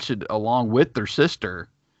will watch it along with their sister,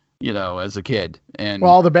 you know, as a kid. And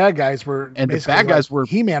all the bad guys were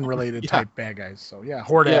He-Man related type bad guys. So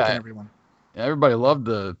Hordak and everyone. Everybody loved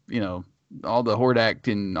all the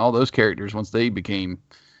Hordak and all those characters once they became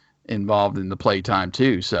involved in the playtime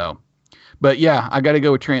too. So, but yeah, I got to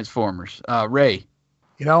go with Transformers. Ray.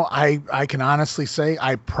 You know, I can honestly say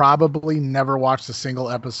I probably never watched a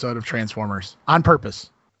single episode of Transformers on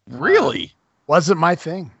purpose. Really? Wasn't my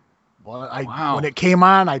thing. Well, when it came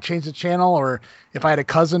on, I changed the channel, or if I had a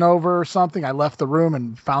cousin over or something, I left the room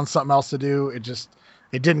and found something else to do.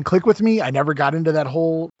 It didn't click with me. I never got into that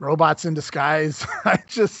whole robots in disguise.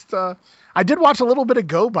 I did watch a little bit of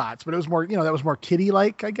GoBots, but it was more, that was more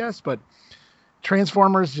kiddie-like, I guess. But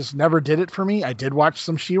Transformers just never did it for me. I did watch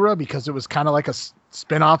some She-Ra because it was kind of like a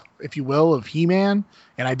spin-off, if you will, of He-Man.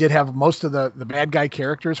 And I did have most of the bad guy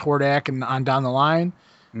characters, Hordak and on down the line.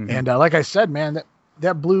 Mm-hmm. And like I said, man,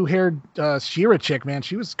 that blue-haired She-Ra chick, man,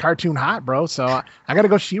 she was cartoon hot, bro. So I got to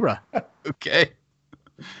go She-Ra. Okay.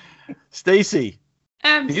 Stacy.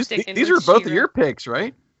 These are both of your picks,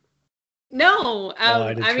 right? No,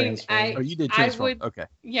 I mean, you did Transform. Okay.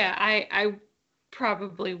 Yeah, I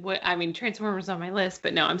probably would. I mean, Transformers on my list,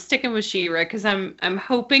 but no, I'm sticking with She-Ra because I'm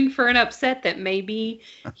hoping for an upset that maybe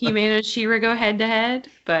He-Man and She-Ra go head to head.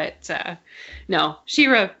 But no,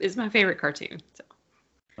 She-Ra is my favorite cartoon. So.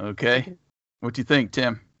 Okay, what do you think,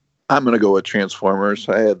 Tim? I'm gonna go with Transformers.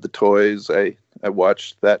 I had the toys. I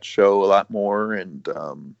watched that show a lot more, and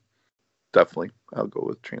definitely I'll go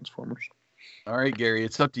with Transformers. All right, Gary,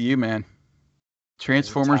 it's up to you, man.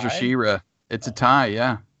 Transformers or She-Ra? It's a tie,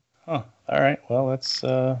 yeah. Oh, all right. Well, that's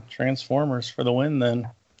Transformers for the win then.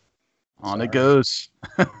 On it goes.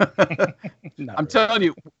 I'm telling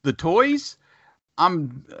you, the toys,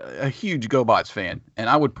 I'm a huge GoBots fan, and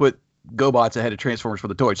I would put GoBots ahead of Transformers for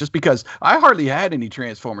the toys just because I hardly had any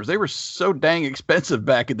Transformers. They were so dang expensive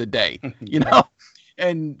back in the day, you know?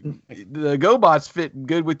 And the GoBots fit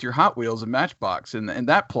good with your Hot Wheels and Matchbox and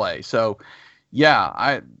that play. So,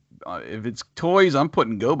 yeah, if it's toys, I'm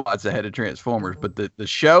putting GoBots ahead of Transformers. But the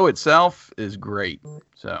show itself is great.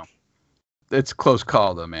 So, it's a close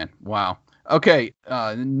call, though, man. Wow. Okay,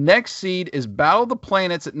 next seed is Battle of the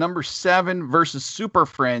Planets at number 7 versus Super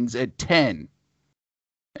Friends at 10.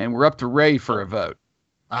 And we're up to Ray for a vote.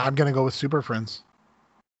 I'm going to go with Super Friends.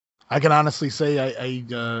 I can honestly say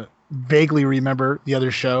I vaguely remember the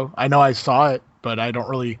other show. I know I saw it, but it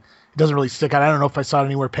doesn't really stick out. I don't know if I saw it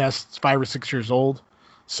anywhere past 5 or 6 years old.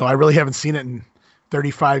 So I really haven't seen it in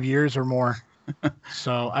 35 years or more.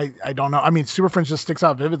 So I don't know. I mean, Super Friends just sticks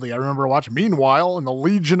out vividly. I remember watching Meanwhile in the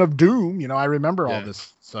Legion of Doom. I remember all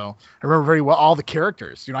this. So I remember very well all the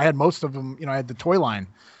characters. I had most of them. I had the toy line,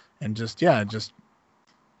 and just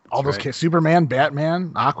all those kids. Superman,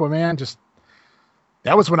 Batman, Aquaman.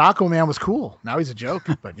 That was when Aquaman was cool. Now he's a joke,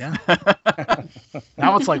 but yeah.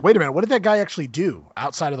 Now it's like, wait a minute, what did that guy actually do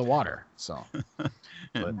outside of the water? So,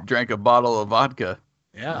 drank a bottle of vodka,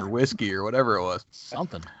 or whiskey, or whatever it was.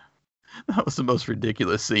 Something. That was the most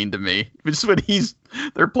ridiculous scene to me. Just when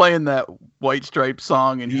they're playing that White Stripes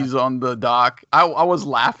song and he's on the dock. I was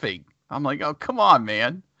laughing. I'm like, oh, come on,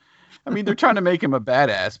 man. I mean, they're trying to make him a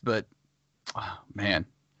badass, but man,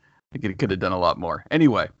 I think it could have done a lot more.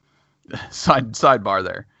 Anyway, sidebar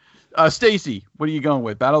there. Stacy, what are you going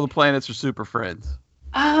with? Battle of the Planets or Super Friends?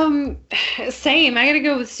 Same. I gotta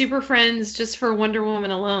go with Super Friends just for Wonder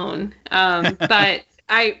Woman alone. But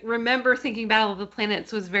I remember thinking Battle of the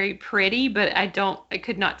Planets was very pretty, but I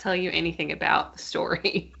could not tell you anything about the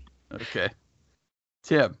story. Okay.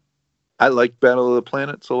 Tim. I liked Battle of the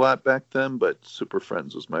Planets a lot back then, but Super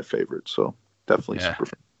Friends was my favorite, so definitely Super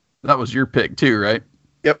Friends. That was your pick too, right?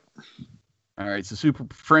 Yep. All right, so Super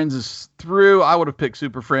Friends is through. I would have picked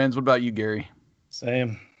Super Friends. What about you, Gary?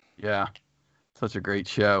 Same. Yeah. Such a great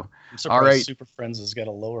show. I'm surprised Super Friends has got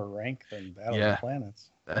a lower rank than Battle of the Planets.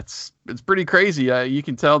 It's pretty crazy. You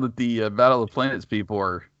can tell that the Battle of the Planets people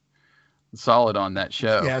are solid on that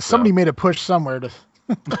show. Yeah, somebody made a push somewhere to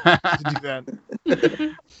do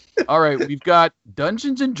that. All right, we've got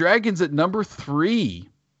Dungeons and Dragons at number 3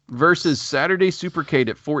 versus Saturday Supercade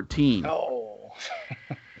at 14. Oh.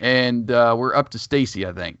 And we're up to Stacy,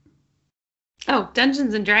 I think. Oh,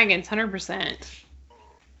 Dungeons and Dragons, 100%.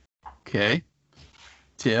 Okay.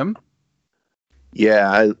 Tim?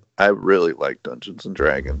 Yeah, I really like Dungeons and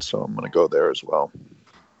Dragons, so I'm going to go there as well.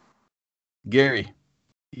 Gary?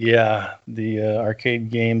 Yeah, the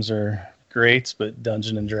arcade games are great, but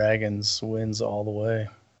Dungeons and Dragons wins all the way.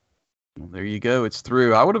 Well, there you go. It's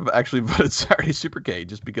through. I would have actually voted Saturday Supercade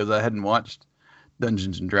just because I hadn't watched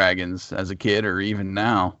Dungeons and Dragons as a kid or even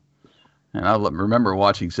now. And I remember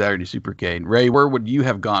watching Saturday Supercade. Ray, where would you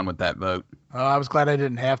have gone with that vote? I was glad I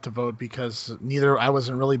didn't have to vote because I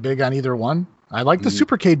wasn't really big on either one. I like the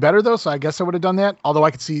Supercade better though, so I guess I would have done that. Although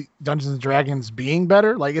I could see Dungeons and Dragons being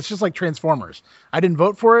better. Like it's just like Transformers. I didn't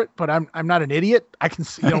vote for it, but I'm not an idiot. I can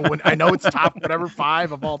see, when I know it's top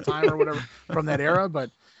 5 of all time or whatever from that era.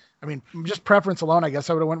 But I mean, just preference alone, I guess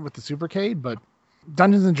I would have went with the Supercade. But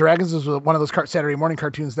Dungeons and Dragons was one of those Saturday morning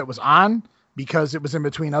cartoons that was on because it was in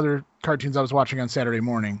between other cartoons I was watching on Saturday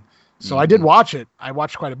morning. So I did watch it. I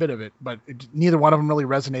watched quite a bit of it, but neither one of them really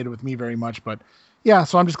resonated with me very much. But yeah,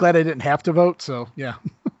 so I'm just glad I didn't have to vote. So yeah.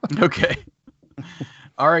 Okay.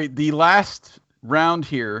 All right. The last round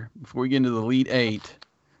here before we get into the Elite 8.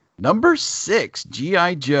 Number 6,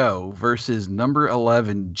 G.I. Joe versus number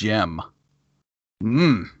 11, Gem.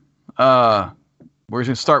 We're going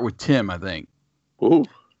to start with Tim, I think. Ooh,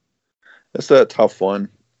 that's a tough one.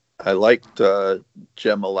 I liked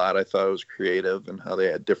Gem a lot. I thought it was creative and how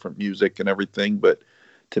they had different music and everything. But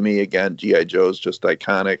to me, again, G.I. Joe is just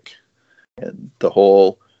iconic. And the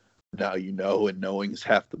whole now you know and knowing is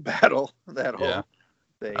half the battle. That whole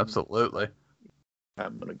thing. Absolutely.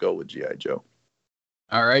 I'm going to go with G.I. Joe.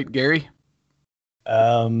 All right, Gary?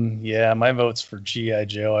 Yeah, my vote's for G.I.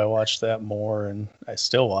 Joe. I watched that more, and I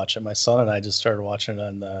still watch it. My son and I just started watching it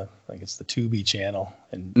on I think it's the Tubi channel,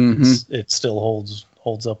 and it still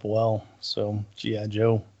holds up well. So G.I.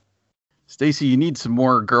 Joe. Stacy, you need some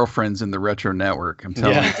more girlfriends in the Retro Network. I'm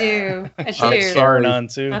telling you. I do. I'm sorry. On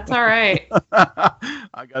too. That's all right.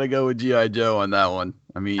 I got to go with G.I. Joe on that one.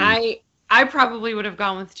 I mean, I probably would have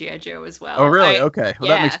gone with G.I. Joe as well. Oh, really? Okay. Well,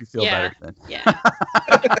 that makes me feel better then. Yeah.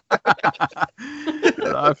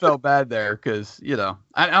 I felt bad there because,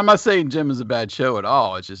 I'm not saying Gem is a bad show at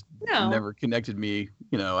all. It's just never connected me,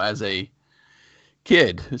 as a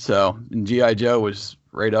kid. So, and G.I. Joe was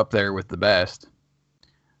right up there with the best.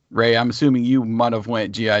 Ray, I'm assuming you might have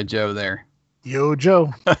went G.I. Joe there. Yo,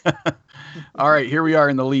 Joe. All right, here we are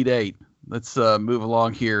in the Elite 8. Let's move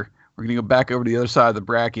along here. We're going to go back over to the other side of the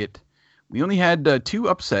bracket. We only had 2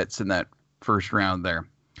 upsets in that first round there.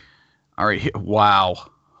 All right. Wow.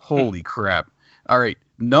 Holy crap. All right.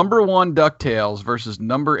 Number 1, DuckTales versus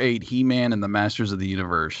number 8, He-Man and the Masters of the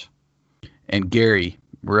Universe. And Gary,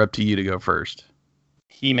 we're up to you to go first.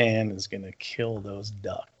 He-Man is going to kill those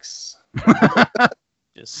ducks.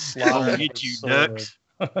 Just slaughter get you ducks.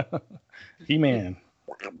 He-Man.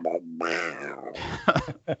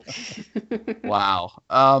 Wow.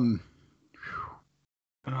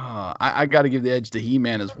 I got to give the edge to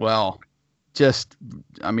He-Man as well. Just,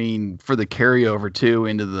 for the carryover too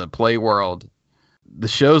into the play world. The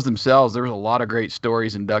shows themselves, there was a lot of great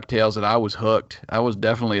stories in DuckTales that I was hooked. I was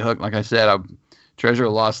definitely hooked. Like I said, Treasure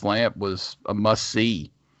of the Lost Lamp was a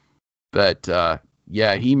must-see. But,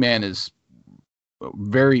 He-Man is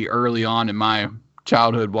very early on in my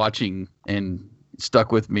childhood watching and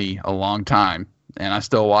stuck with me a long time. And I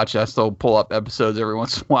still watch it. I still pull up episodes every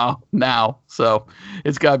once in a while now. So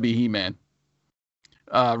it's got to be He-Man.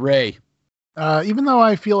 Ray. Even though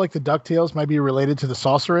I feel like the DuckTales might be related to the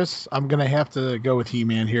Sorceress, I'm going to have to go with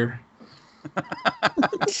He-Man here.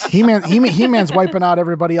 He-Man's wiping out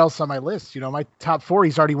everybody else on my list. My top 4,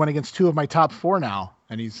 he's already went against 2 of my top 4 now.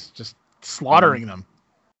 And he's just slaughtering them.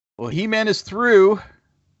 Well, He-Man is through.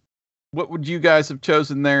 What would you guys have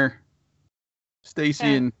chosen there?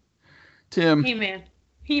 Stacy and Tim? He-Man.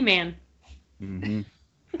 Mm-hmm.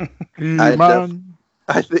 He-Man.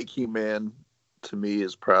 I think He-Man, to me,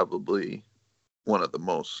 is probably one of the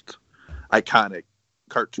most iconic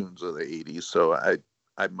cartoons of the 80s. So I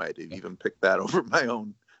might have even picked that over my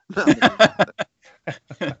own.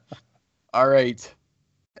 All right.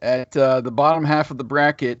 At the bottom half of the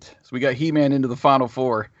bracket, so we got He-Man into the final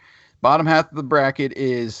four. Bottom half of the bracket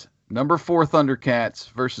is number 4 Thundercats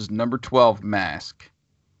versus number 12 Mask.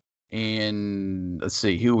 And let's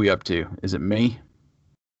see, who are we up to? Is it me?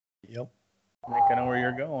 Yep. I think I know where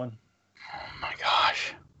you're going. Oh my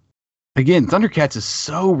gosh. Again, Thundercats is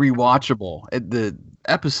so rewatchable. The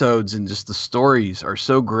episodes and just the stories are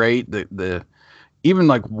so great. The even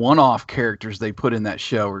like one-off characters they put in that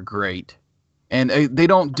show are great. And they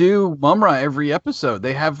don't do Mumra every episode.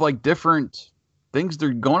 They have like different things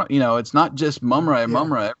they're going, it's not just Mumra and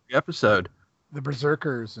Mumra every episode. The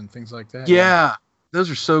Berserkers and things like that. Yeah. Those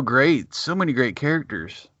are so great. So many great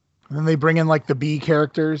characters. And then they bring in like the B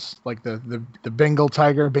characters, like the Bengal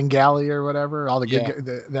Tiger, Bengali or whatever, all the good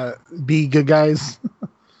the B good guys.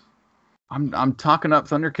 I'm talking up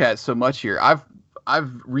Thundercats so much here. I've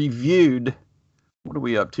reviewed, what are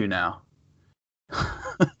we up to now?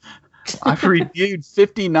 I've reviewed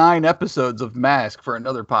 59 episodes of Mask for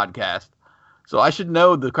another podcast. So I should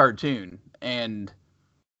know the cartoon. And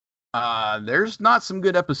there's not some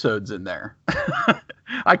good episodes in there.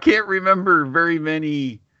 I can't remember very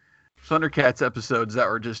many Thundercats episodes that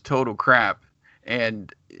were just total crap.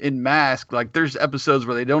 And in Mask, like there's episodes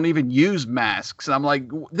where they don't even use masks. And I'm like,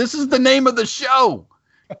 this is the name of the show.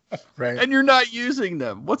 Right. And you're not using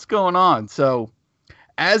them. What's going on? So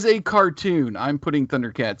as a cartoon, I'm putting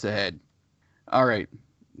Thundercats ahead. All right.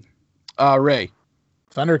 Ray.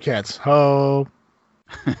 Thundercats. Ho.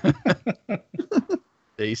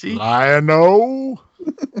 Stacy? Lion-O.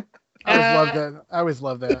 I always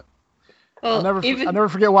love that. Well, I'll never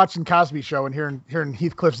forget watching Cosby Show and hearing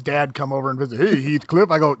Heathcliff's dad come over and visit. Hey,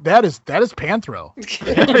 Heathcliff. I go, that is Panthro.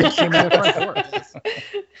 Panthro came in the front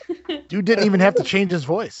door. Dude didn't even have to change his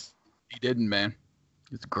voice. He didn't, man.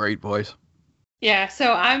 It's a great voice. Yeah,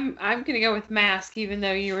 so I'm gonna go with Mask, even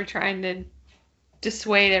though you were trying to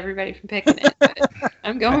dissuade everybody from picking it. But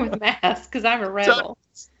I'm going with Mask because I'm a rebel.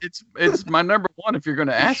 It's my number one if you're going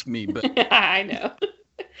to ask me, but I know.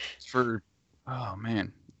 Oh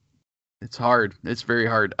man, it's hard. It's very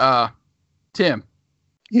hard. Tim.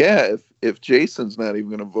 Yeah, if Jason's not even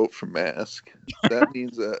going to vote for Mask, that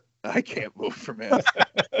means that I can't vote for Mask.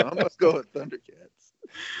 So I'm going to go with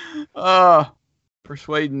Thundercats.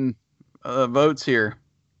 Persuading votes here.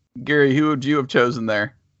 Gary, who would you have chosen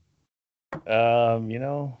there?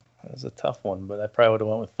 That was a tough one, but I probably would have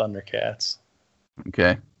went with Thundercats.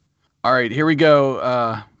 Okay. All right, here we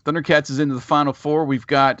go. Thundercats is into the final four. We've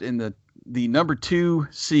got in the number 2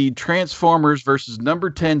 seed Transformers versus number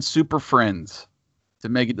 10 Super Friends to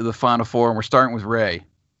make it to the final four, and we're starting with Ray.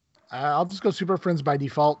 I'll just go Super Friends by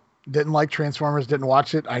default. Didn't like Transformers, didn't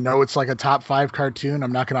watch it. I know it's like a top 5 cartoon.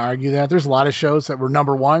 I'm not going to argue that. There's a lot of shows that were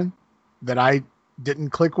number 1 that I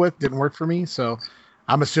didn't click with, didn't work for me. So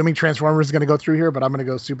I'm assuming Transformers is going to go through here, but I'm going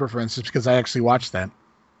to go Super Friends just because I actually watched that.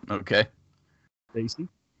 Okay. Stacy?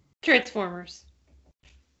 Transformers.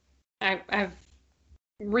 I've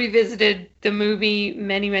revisited the movie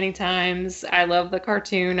many, many times. I love the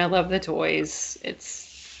cartoon. I love the toys.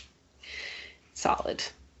 It's solid.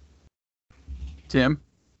 Tim?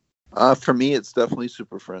 For me, it's definitely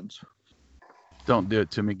Super Friends. Don't do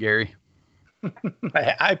it to me, Gary.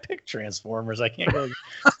 I picked Transformers. I can't go.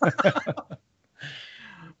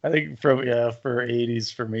 I think for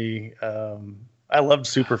 80s for me, I loved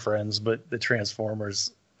Super Friends, but the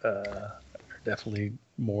Transformers are definitely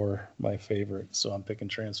more my favorite. So I'm picking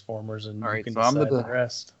Transformers, and all right, you can so decide the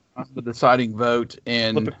rest. I'm the deciding vote,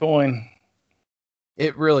 and flip a coin.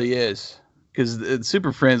 It really is, because the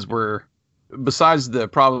Super Friends were, besides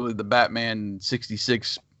probably the Batman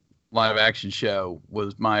 66 live action show,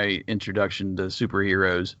 was my introduction to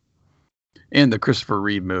superheroes and the Christopher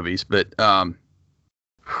Reeve movies. But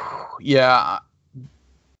yeah,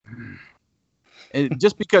 and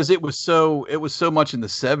just because it was so much in the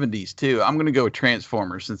 70s too, I'm going to go with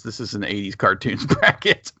Transformers since this is an 80s cartoons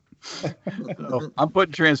bracket. So I'm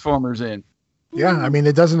putting Transformers in. Yeah, I mean,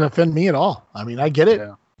 it doesn't offend me at all. I mean, I get it.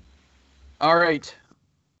 Yeah. All right.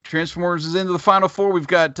 Transformers is into the final four. We've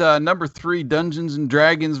got number 3 Dungeons and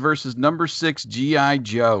Dragons versus number 6 G.I.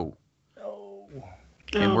 Joe.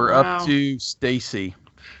 And we're up to Stacy.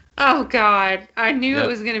 Oh God, I knew it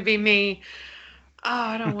was going to be me. Oh,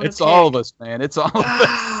 I don't want to. It's all of us, man. It's all of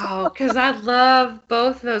us. Oh, because I love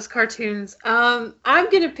both of those cartoons. I'm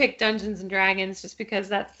going to pick Dungeons and Dragons just because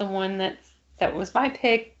that's the one that was my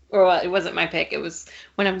pick. Or well, it wasn't my pick. It was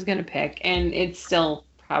when I was going to pick, and it's still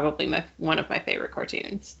probably one of my favorite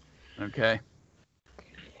cartoons. Okay.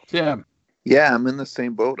 Tim. Yeah, I'm in the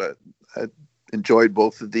same boat. I enjoyed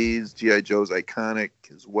both of these. G.I. Joe's iconic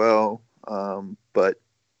as well. But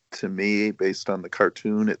to me, based on the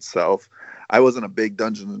cartoon itself, I wasn't a big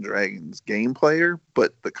Dungeons and Dragons game player,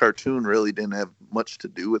 but the cartoon really didn't have much to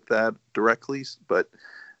do with that directly. But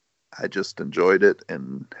I just enjoyed it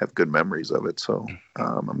and have good memories of it. So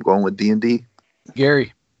I'm going with D&D.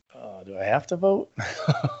 Gary. Do I have to vote?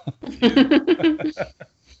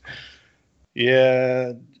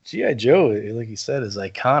 Yeah, G.I. Joe, like you said, is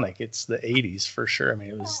iconic. It's the 80s for sure. I mean,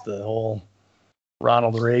 it was the whole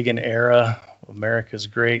Ronald Reagan era. America's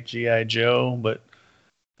great G.I. Joe. But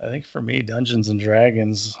I think for me, Dungeons and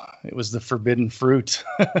Dragons, it was the forbidden fruit.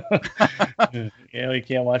 You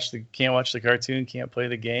can't watch the cartoon, can't play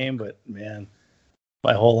the game. But man,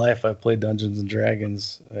 my whole life I've played Dungeons and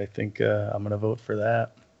Dragons. I think I'm going to vote for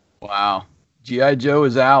that. Wow. G.I. Joe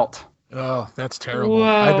is out. Oh, that's terrible. Whoa.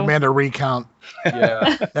 I demand a recount.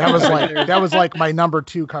 Yeah. That was like my number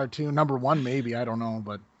 2 cartoon, number 1 maybe, I don't know,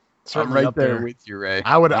 but I'm right there with you, Ray.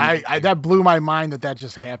 That blew my mind that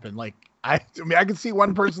just happened. Like I mean, I could see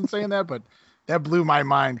one person saying that, but that blew my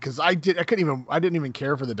mind because I didn't even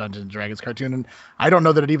care for the Dungeons and Dragons cartoon, and I don't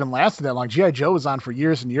know that it even lasted that long. G.I. Joe was on for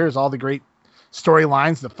years and years, all the great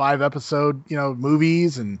storylines, the 5-episode,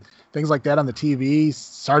 movies and things like that on the TV,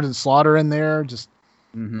 Sergeant Slaughter in there, just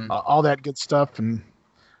all that good stuff. And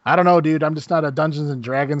I don't know, dude, I'm just not a Dungeons and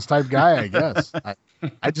Dragons type guy, I guess.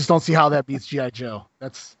 I just don't see how that beats G.I. Joe.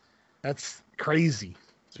 That's crazy.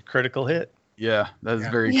 It's a critical hit. Yeah, that is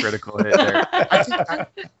very critical hit there.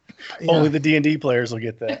 Only the D&D players will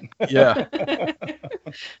get that. Yeah.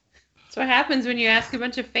 That's what happens when you ask a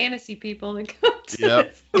bunch of fantasy people to come to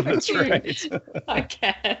Yep. That's right.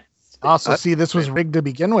 podcast. Also, see, this was rigged to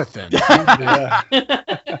begin with then. Yeah.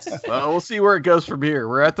 Well, we'll see where it goes from here.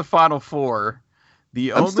 We're at the final 4.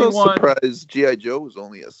 I'm still surprised G.I. Joe was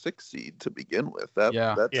only a 6 seed to begin with. That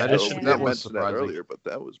was surprising earlier, but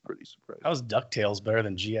that was pretty surprising. How was DuckTales better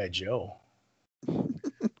than G.I. Joe?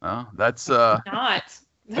 Oh, that's not.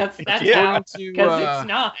 That's Yeah. because it's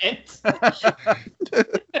not.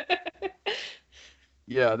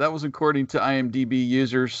 Yeah, that was according to IMDb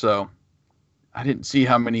users, so I didn't see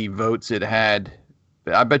how many votes it had.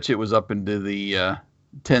 But I bet you it was up into the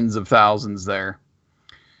tens of thousands there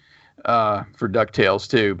for DuckTales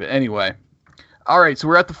too. But anyway, all right, so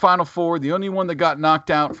we're at the final 4. The only one that got knocked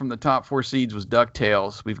out from the top 4 seeds was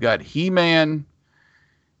DuckTales. We've got He-Man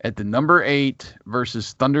at the number 8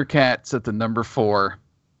 versus Thundercats at the number 4.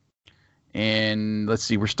 And let's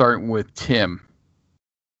see, we're starting with Tim.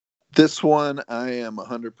 This one, I am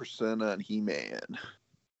 100% on He-Man.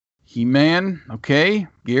 He-Man, okay.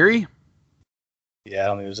 Gary? Yeah, I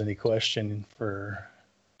don't think there's any question for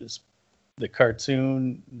just the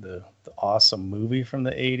cartoon, the awesome movie from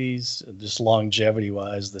the 80s, just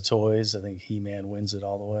longevity-wise, the toys. I think He-Man wins it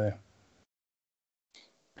all the way.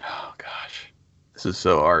 Oh, gosh. This is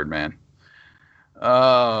so hard, man.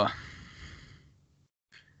 All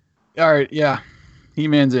right, yeah.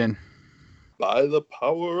 He-Man's in. By the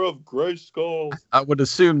power of Grayskull. I would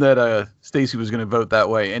assume that Stacy was going to vote that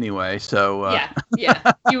way anyway, so...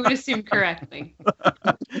 Yeah, you would assume correctly.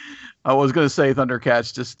 I was going to say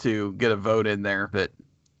Thundercats just to get a vote in there, but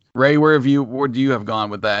Ray, where do you have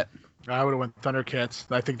gone with that? I would have went Thundercats.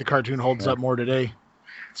 I think the cartoon holds up more today.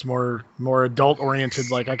 It's more adult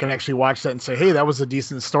oriented. Like I can actually watch that and say, "Hey, that was a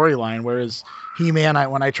decent storyline." Whereas He-Man,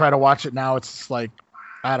 when I try to watch it now, it's just like,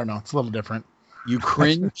 I don't know, it's a little different. You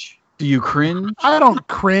cringe? Do you cringe? I don't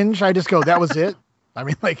cringe. I just go, "That was it." I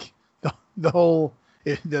mean, like the whole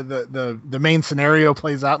the main scenario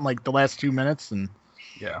plays out in like the last 2 minutes, and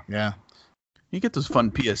yeah. You get those fun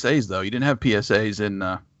PSAs though. You didn't have PSAs in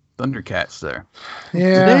Thundercats there.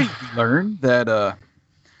 Yeah. Today you learned that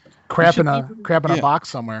crap in a box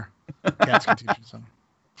somewhere. Cats can teach you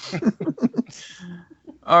something.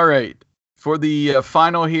 All right. For the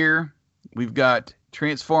final here, we've got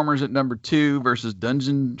Transformers at number 2 versus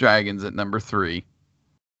Dungeons & Dragons at number 3.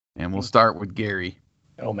 And we'll start with Gary.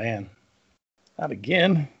 Oh, man. Not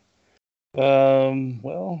again.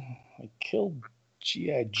 Well, I killed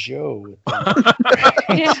G.I. Joe.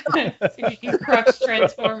 You crushed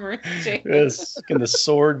Transformers. Yes. Can the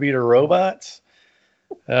sword beat a robot?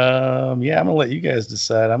 I'm going to let you guys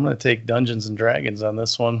decide. I'm going to take Dungeons & Dragons on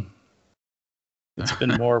this one. It's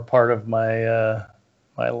been more part of my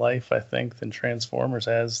my life, I think, than Transformers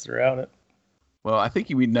has throughout it. Well, I think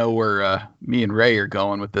we know where me and Ray are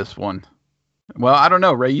going with this one. Well, I don't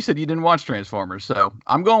know, Ray. You said you didn't watch Transformers, so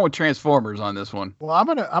I'm going with Transformers on this one. Well, I'm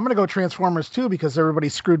gonna go Transformers too because everybody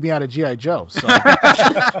screwed me out of GI Joe. So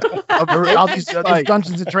all these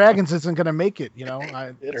Dungeons and Dragons isn't gonna make it.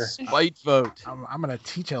 Spite vote. I'm gonna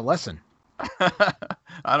teach you a lesson.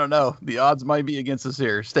 I don't know. The odds might be against us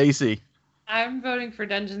here. Stacy. I'm voting for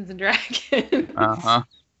Dungeons and Dragons.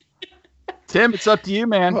 Tim, it's up to you,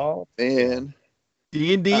 man. Oh man,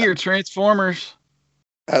 D&D or Transformers?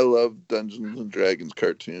 I love Dungeons and Dragons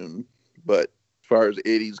cartoon, but as far as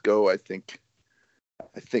 80s go, I think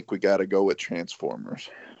we got to go with Transformers.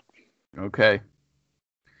 Okay.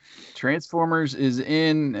 Transformers is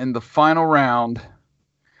in the final round.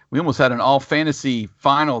 We almost had an all fantasy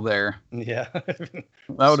final there. Yeah. That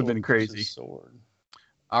would have been crazy.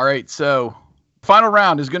 All right, so final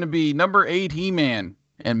round is going to be number 8 He-Man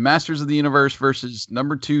and Masters of the Universe versus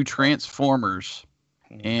number 2 Transformers.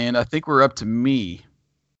 And I think we're up to me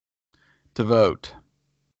to vote.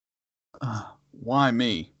 Why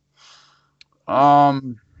me?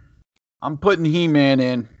 I'm putting He-Man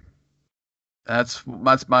in. That's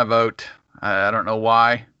my vote. I don't know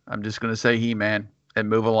why. I'm just going to say He-Man and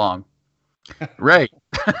move along. Ray.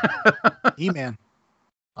 He-Man.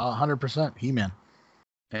 100% He-Man.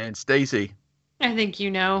 And Stacy. I think you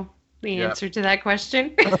know the answer to that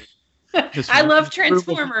question. I Just love approval,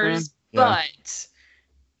 Transformers, yeah. but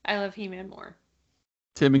I love He-Man more.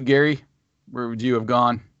 Tim and Gary, where would you have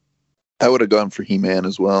gone? I would have gone for He-Man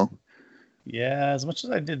as well. Yeah, as much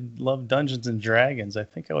as I did love Dungeons and Dragons, I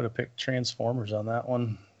think I would have picked Transformers on that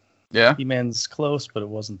one. Yeah. He-Man's close, but it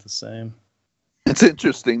wasn't the same. It's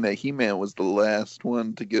interesting that He-Man was the last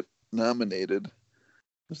one to get nominated. It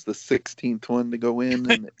was the 16th one to go in,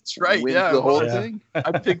 and That's right. wins Yeah, the whole yeah. thing.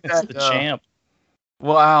 I picked It's that. the champ.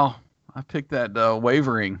 Wow. I picked that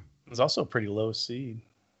wavering. It was also a pretty low seed.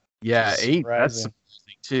 Yeah, 8. That's Surprising.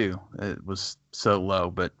 surprising too. It was so low,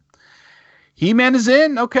 but He-Man is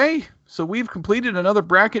in. Okay. So we've completed another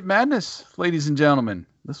bracket madness, ladies and gentlemen.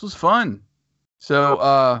 This was fun.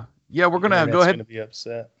 So, yeah, we're going to go ahead. Going to be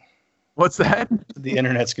upset. What's that? The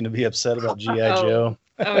internet's going to be upset about GI Oh. Joe.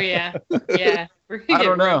 Oh yeah, yeah. We're gonna I get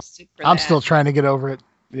don't know. roasted for I'm that. still trying to get over it.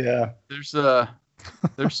 Yeah. There's some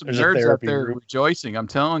There's a nerds out therapy there group. rejoicing. I'm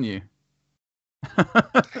telling you.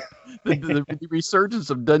 the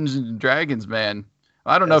resurgence of Dungeons and Dragons, man.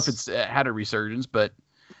 I don't know if it's had a resurgence, but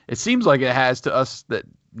it seems like it has to us that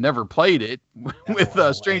never played it with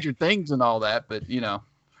Stranger Things and all that. But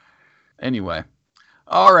anyway.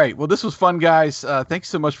 All right. Well, this was fun, guys. Thanks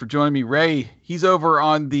so much for joining me, Ray. He's over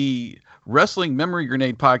on the Wrestling Memory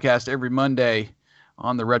Grenade podcast every Monday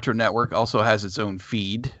on the Retro Network. Also has its own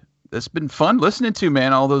feed. It's been fun listening to,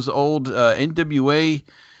 man, all those old NWA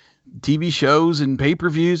TV shows and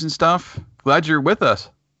pay-per-views and stuff. Glad you're with us.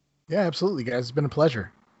 Yeah, absolutely, guys. It's been a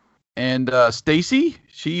pleasure. And Stacy,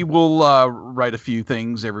 she will write a few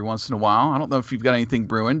things every once in a while. I don't know if you've got anything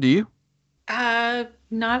brewing, do you?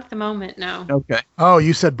 Not at the moment, no. Okay. Oh,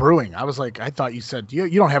 you said brewing. I was like, I thought you said you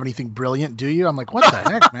don't have anything brilliant, do you? I'm like, what the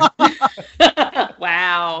heck, man?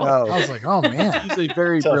 Wow. I was like, oh man. He's a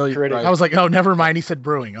very Tough brilliant critic. writer. I was like, oh, never mind. He said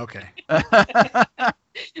brewing. Okay. I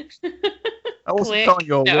wasn't Click. calling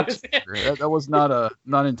you a No. witch. That was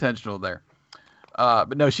not intentional there.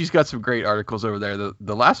 But no, she's got some great articles over there.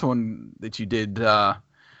 The last one that you did,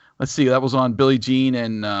 let's see, that was on Billie Jean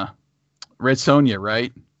and Red Sonja,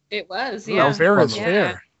 right? It was, That yeah. was Fair is fun.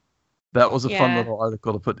 fair. That was a fun Yeah. little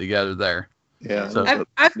article to put together there. Yeah. So-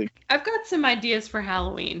 I've got some ideas for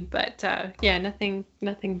Halloween, but yeah, nothing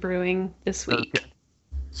brewing this week. Okay.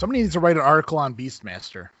 Somebody needs to write an article on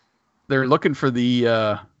Beastmaster. They're looking for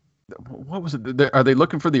the what was it? Are they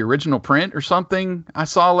looking for the original print or something? I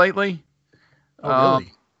saw lately. Oh,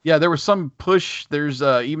 really? Yeah, there was some push. There's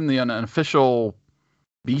even the unofficial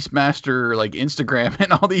Beastmaster like Instagram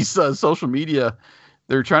and all these social media.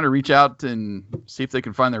 They're trying to reach out and see if they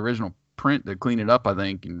can find the original print to clean it up, I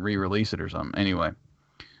think, and re-release it or something. Anyway,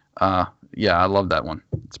 yeah, I love that one.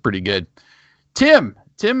 It's pretty good. Tim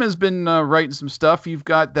has been writing some stuff. You've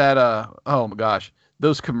got that. Oh my gosh,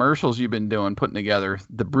 those commercials you've been doing, putting together.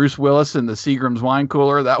 The Bruce Willis and the Seagram's wine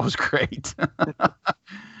cooler. That was great.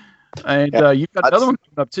 And you've got another one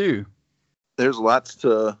coming up too. There's lots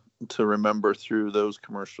to remember through those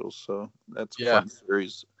commercials, so that's a fun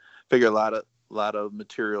series. Figure a lot of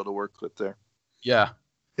material to work with there. Yeah.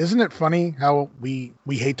 Isn't it funny how we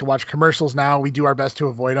hate to watch commercials now? We do our best to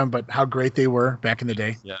avoid them, but how great they were back in the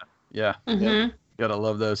day. Yeah. Mm-hmm. Gotta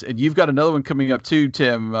love those. And you've got another one coming up too,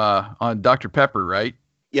 Tim, on Dr. Pepper, right?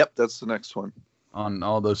 Yep, that's the next one. On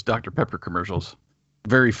all those Dr. Pepper commercials.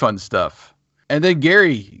 Very fun stuff. And then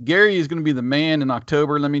Gary is going to be the man in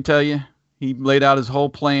October, let me tell you. He laid out his whole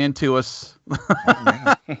plan to us.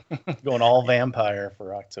 Going all vampire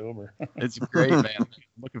for October. It's great, man.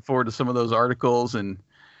 Looking forward to some of those articles. And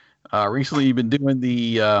recently, you've been doing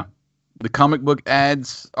the comic book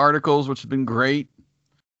ads articles, which have been great.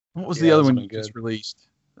 What was the other one you just released?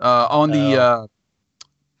 On the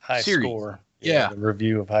High series. Score. Yeah, the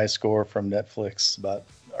review of High Score from Netflix about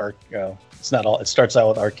it's not all. It starts out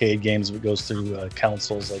with arcade games, but goes through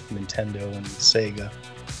consoles like Nintendo and Sega.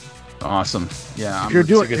 Awesome. Yeah.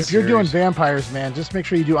 If you're doing vampires, man, just make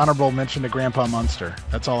sure you do honorable mention to Grandpa Munster.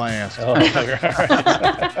 That's all I ask. Oh,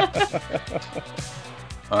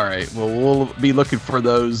 all right. Well, we'll be looking for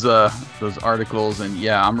those articles, and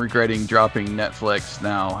yeah, I'm regretting dropping Netflix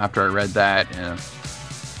now after I read that.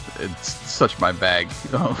 It's such my bag,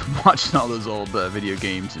 watching all those old video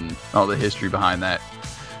games and all the history behind that.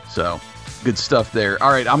 So, good stuff there.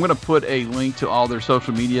 All right, I'm going to put a link to all their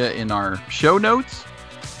social media in our show notes,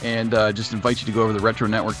 and just invite you to go over to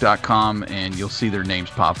retronetwork.com, and you'll see their names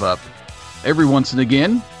pop up every once and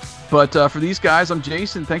again. But for these guys, I'm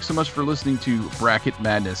Jason. Thanks so much for listening to Bracket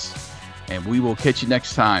Madness, and we will catch you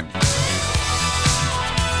next time.